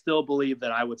I still believe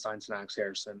that I would sign Snacks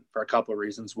Harrison for a couple of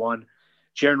reasons. One,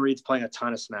 Jaron Reed's playing a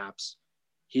ton of snaps.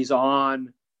 He's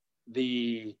on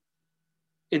the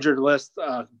injured list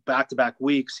back-to-back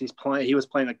weeks. He was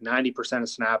playing like 90% of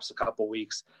snaps a couple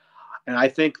weeks. And I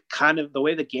think kind of the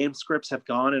way the game scripts have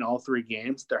gone in all 3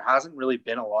 games, there hasn't really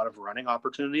been a lot of running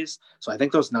opportunities. So I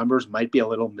think those numbers might be a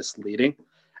little misleading.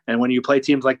 And when you play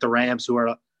teams like the Rams,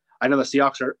 I know the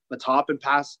Seahawks are the top in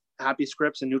pass happy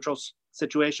scripts in neutral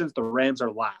situations, the Rams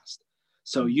are last.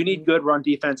 So you need good run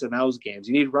defense in those games.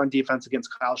 You need run defense against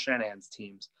Kyle Shanahan's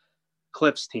teams,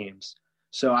 Cliff's teams.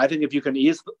 So I think if you can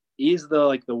ease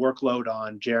the workload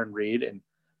on Jaron Reed and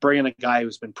bring in a guy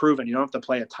who's been proven, you don't have to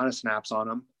play a ton of snaps on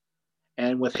him.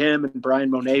 And with him and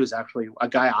Brian Monet, who's actually a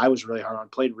guy I was really hard on,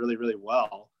 played really, really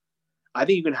well. I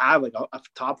think you can have like a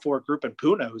top 4 group in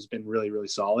Puna, who's been really, really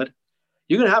solid.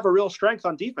 You can have a real strength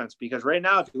on defense, because right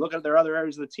now, if you look at their other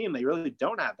areas of the team, they really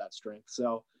don't have that strength.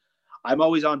 So I'm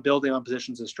always on building on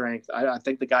positions of strength. I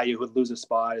think the guy who would lose a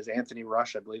spot is Anthony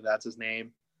Rush. I believe that's his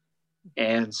name.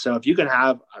 And so if you can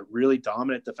have a really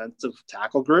dominant defensive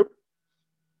tackle group,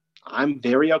 I'm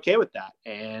very okay with that.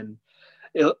 And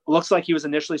it looks like he was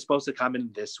initially supposed to come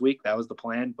in this week. That was the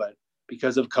plan. But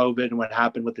because of COVID and what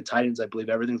happened with the Titans, I believe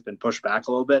everything's been pushed back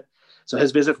a little bit. So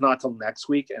his visit's not till next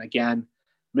week. And again,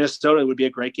 Minnesota would be a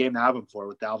great game to have him for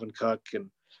with Dalvin Cook and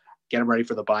get him ready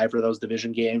for the bye for those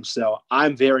division games. So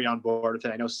I'm very on board with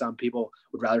it. I know some people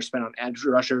would rather spend on edge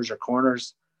rushers or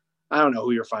corners. I don't know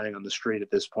who you're finding on the street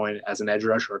at this point as an edge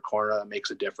rusher or corner that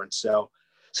makes a difference. So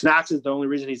Snacks is the only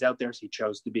reason he's out there, so he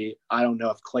chose to be. I don't know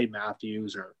if Clay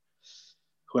Matthews or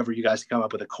whoever you guys come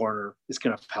up with a corner is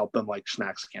going to help them like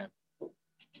Snacks can.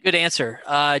 Good answer.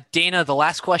 Dana, the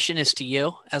last question is to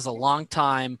you. As a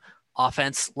longtime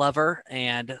offense lover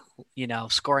and,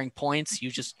 scoring points, you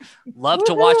just love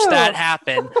to watch that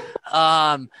happen.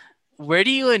 Where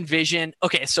do you envision?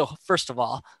 Okay, so first of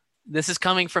all, this is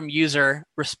coming from user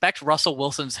respect Russell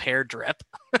Wilson's hair drip,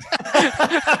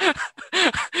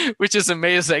 which is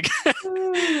amazing.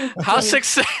 How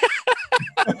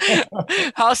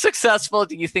successful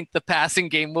do you think the passing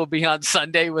game will be on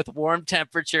Sunday with warm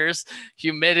temperatures,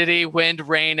 humidity, wind,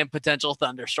 rain, and potential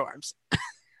thunderstorms?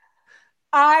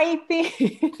 I think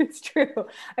it's true.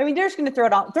 I mean, they're just going to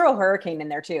throw a hurricane in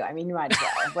there too. I mean, you might as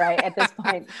well, right? At this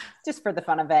point, just for the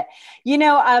fun of it.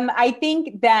 I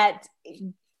think that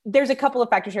there's a couple of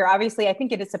factors here. Obviously, I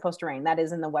think it is supposed to rain. That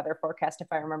is in the weather forecast, if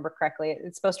I remember correctly.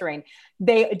 It's supposed to rain.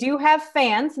 They do have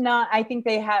fans. I think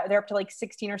they're up to like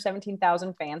 16 or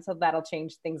 17,000 fans. So that'll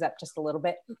change things up just a little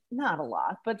bit. Not a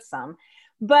lot, but some.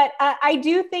 But I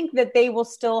do think that they will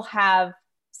still have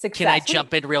success. Can I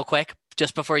jump in real quick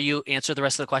just before you answer the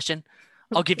rest of the question?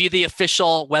 I'll give you the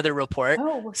official weather report.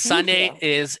 Sunday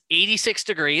is 86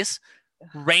 degrees,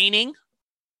 raining,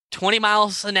 20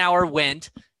 miles an hour wind,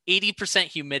 80%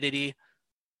 humidity.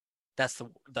 That's the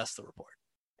report.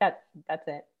 That's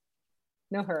it.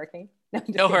 No hurricane.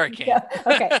 No hurricane. Yeah.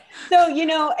 Okay. So,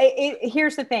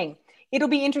 here's the thing. It'll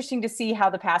be interesting to see how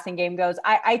the passing game goes.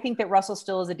 I think that Russell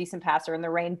still is a decent passer in the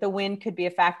rain. The wind could be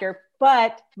a factor,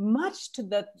 but much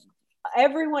to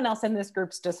everyone else in this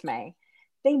group's dismay,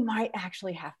 they might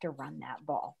actually have to run that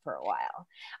ball for a while.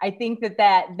 I think that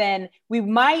then we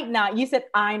might not, you said,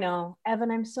 I know, Evan,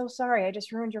 I'm so sorry. I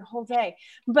just ruined your whole day.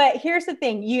 But here's the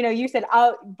thing, you said,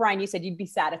 Brian, you said you'd be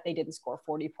sad if they didn't score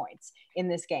 40 points in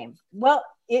this game. Well,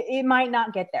 it might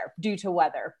not get there due to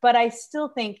weather, but I still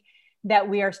think that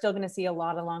we are still going to see a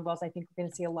lot of long balls. I think we're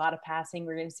going to see a lot of passing.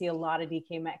 We're going to see a lot of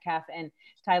DK Metcalf and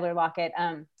Tyler Lockett.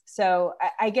 So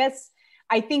I guess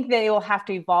I think that it will have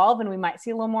to evolve, and we might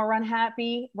see a little more run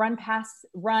happy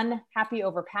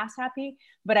over pass happy.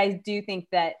 But I do think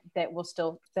that they'll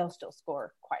still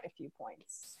score quite a few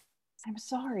points. I'm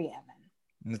sorry, Evan.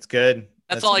 That's good.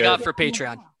 That's all good. I got for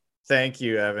Patreon. Thank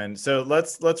you, Evan. So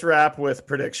let's wrap with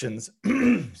predictions.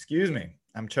 Excuse me,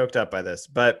 I'm choked up by this,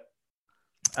 but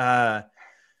I'm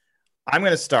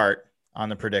going to start on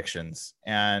the predictions,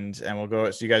 and we'll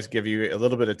go. So you guys give you a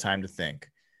little bit of time to think.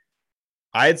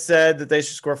 I had said that they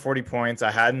should score 40 points.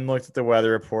 I hadn't looked at the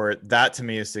weather report. That to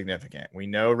me is significant. We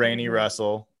know rainy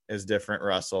Russell is different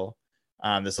Russell.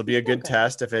 This will be a good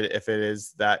test if it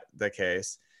is that the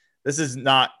case. This is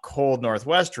not cold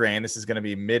Northwest rain. This is going to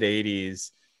be mid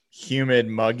 80s, humid,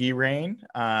 muggy rain.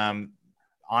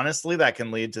 Honestly, that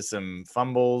can lead to some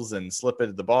fumbles and slip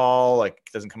of the ball. Like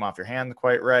it doesn't come off your hand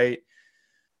quite right.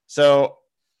 So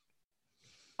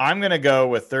I'm going to go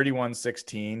with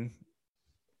 31-16.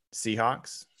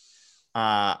 Seahawks.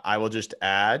 I will just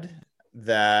add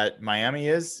that Miami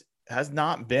has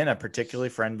not been a particularly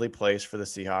friendly place for the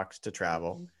Seahawks to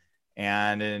travel.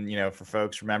 And for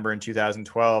folks, remember in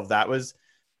 2012,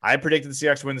 I predicted the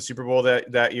Seahawks to win the Super Bowl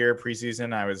that year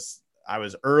preseason. I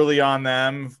was early on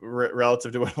them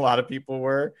relative to what a lot of people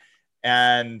were.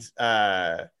 And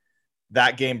that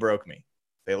game broke me.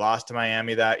 They lost to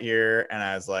Miami that year, and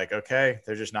I was like, okay,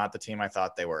 they're just not the team I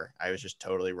thought they were. I was just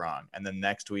totally wrong. And then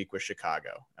next week was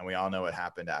Chicago, and we all know what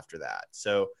happened after that.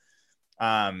 So,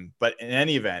 but in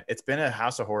any event, it's been a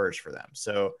house of horrors for them.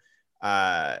 So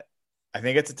I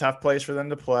think it's a tough place for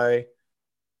them to play.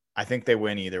 I think they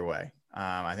win either way.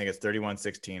 I think it's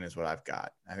 31-16 is what I've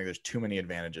got. I think there's too many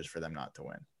advantages for them not to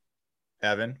win.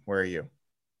 Evan, where are you?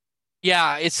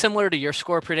 Yeah, it's similar to your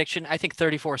score prediction. I think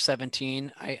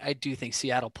 34-17. I do think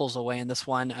Seattle pulls away in this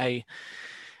one. I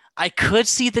could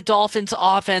see the Dolphins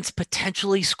offense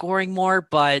potentially scoring more,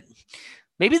 but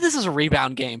maybe this is a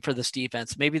rebound game for this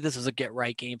defense. Maybe this is a get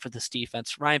right game for this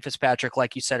defense. Ryan Fitzpatrick,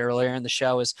 like you said earlier in the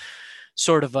show, is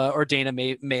sort of or Dana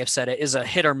may have said it, is a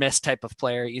hit or miss type of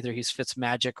player. Either he's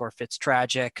Fitzmagic or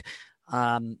Fitztragic.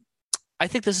 I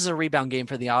think this is a rebound game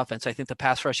for the offense. I think the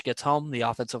pass rush gets home. The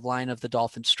offensive line of the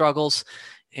Dolphins struggles.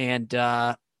 And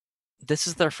this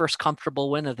is their first comfortable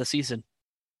win of the season.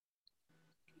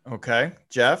 Okay.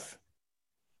 Jeff?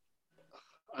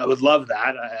 I would love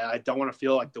that. I don't want to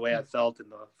feel like the way I felt in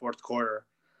the fourth quarter,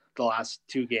 the last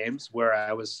two games, where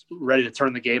I was ready to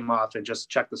turn the game off and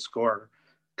just check the score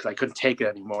because I couldn't take it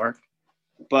anymore.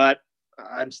 But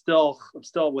I'm still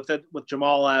with it, with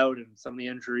Jamal out and some of the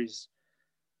injuries.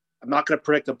 I'm not going to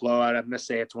predict a blowout. I'm going to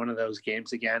say it's one of those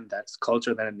games again that's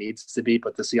closer than it needs to be,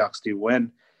 but the Seahawks do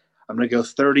win. I'm going to go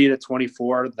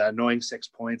 30-24, the annoying 6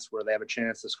 points where they have a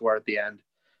chance to score at the end,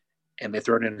 and they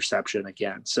throw an interception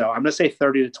again. So I'm going to say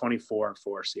 30-24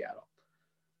 for Seattle.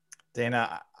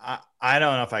 Dana, I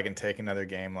don't know if I can take another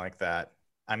game like that.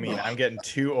 I mean, I'm getting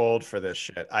too old for this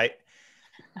shit. I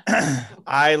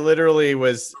literally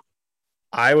was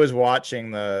watching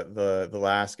the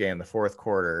last game, the fourth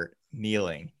quarter,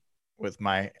 kneeling with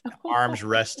my arms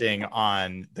resting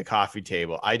on the coffee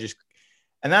table.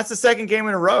 And that's the second game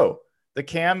in a row. The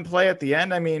Cam play at the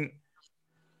end. I mean,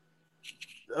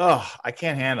 I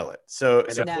can't handle it. So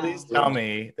please tell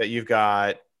me that you've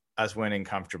got us winning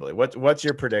comfortably. What's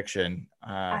your prediction?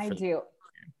 I do.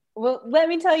 Well, let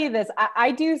me tell you this.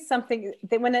 I do something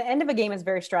that when the end of a game is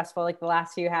very stressful, like the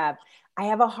last few have, I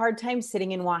have a hard time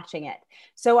sitting and watching it.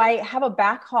 So I have a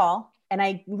back hall and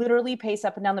I literally pace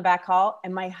up and down the back hall,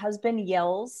 and my husband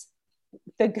yells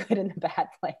the good and the bad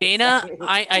plays. Dana,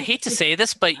 I hate to say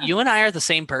this, but you and I are the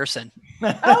same person.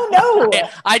 Oh, no.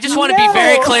 I just want to be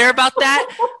very clear about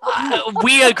that.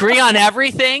 We agree on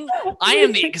everything. I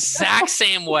am the exact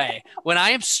same way. When I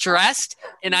am stressed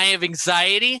and I have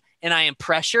anxiety and I am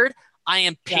pressured, I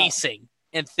am pacing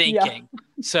and thinking.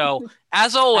 So,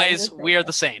 as always, we are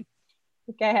the same.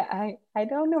 Okay, I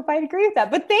don't know if I'd agree with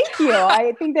that, but thank you.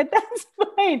 I think that's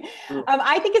fine.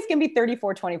 I think it's going to be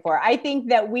 34-24. I think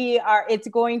that it's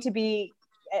going to be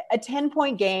a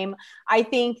 10-point game. I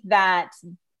think that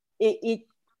it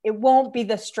won't be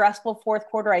the stressful fourth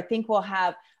quarter. I think we'll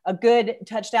have a good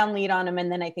touchdown lead on them,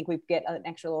 and then I think we get an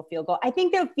extra little field goal. I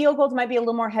think the field goals might be a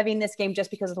little more heavy in this game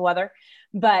just because of the weather,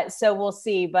 but so we'll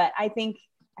see. But I think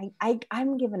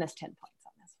I'm giving us 10 points.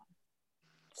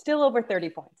 Still over 30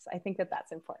 points. I think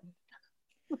that's important.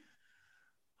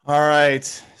 All right.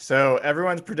 So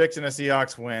everyone's predicting a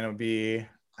Seahawks win. It would be,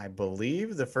 I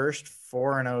believe, the first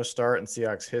 4-0 start in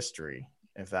Seahawks history,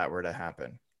 if that were to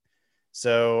happen.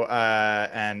 So,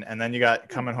 and then you got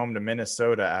coming home to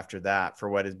Minnesota after that for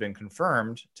what has been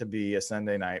confirmed to be a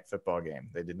Sunday night football game.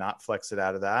 They did not flex it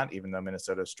out of that, even though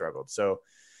Minnesota struggled. So,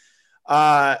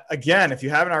 again, if you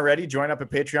haven't already, join up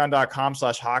at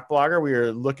patreon.com/hawkblogger. We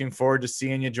are looking forward to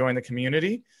seeing you join the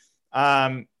community.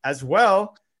 As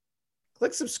well,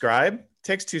 click subscribe.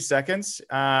 Takes 2 seconds.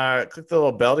 Click the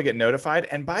little bell to get notified.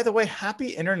 And by the way,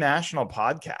 happy International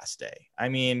Podcast Day. I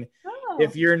mean,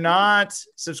 if you're not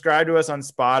subscribed to us on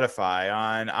Spotify,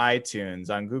 on iTunes,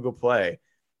 on Google Play,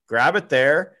 grab it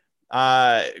there.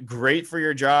 Great for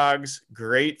your jogs.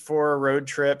 Great for road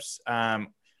trips.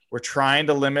 We're trying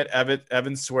to limit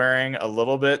Evan swearing a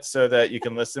little bit so that you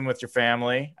can listen with your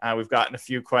family. We've gotten a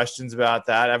few questions about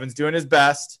that. Evan's doing his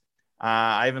best.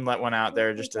 I even let one out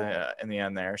there just in the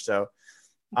end there. So,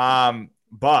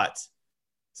 but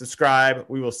subscribe.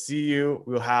 We will see you.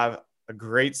 We will have a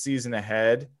great season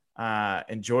ahead.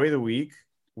 Enjoy the week.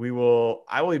 I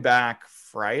will be back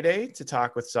Friday to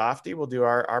talk with Softy. We'll do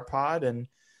our pod, and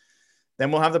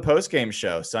then we'll have the post-game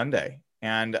show Sunday.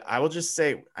 And I will just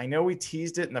say, I know we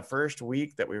teased it in the first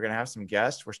week that we were going to have some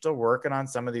guests. We're still working on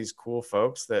some of these cool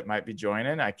folks that might be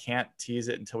joining. I can't tease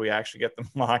it until we actually get them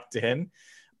locked in.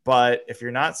 But if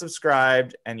you're not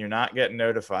subscribed and you're not getting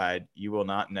notified, you will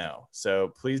not know. So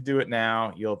please do it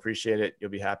now. You'll appreciate it.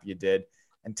 You'll be happy you did.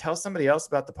 And tell somebody else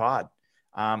about the pod.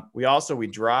 We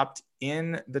dropped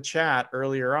in the chat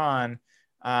earlier on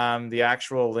the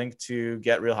actual link to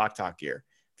get Real Hawk Talk gear.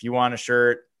 If you want a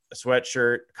shirt, a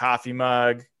sweatshirt, a coffee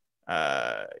mug,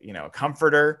 a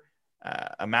comforter,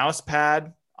 a mouse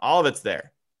pad, all of it's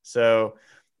there. So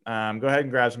go ahead and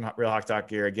grab some Real Hawk Talk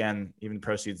gear. Again, even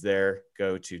proceeds there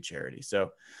go to charity.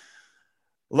 So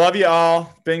love you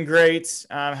all. Been great.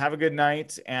 Have a good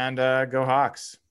night, and go Hawks.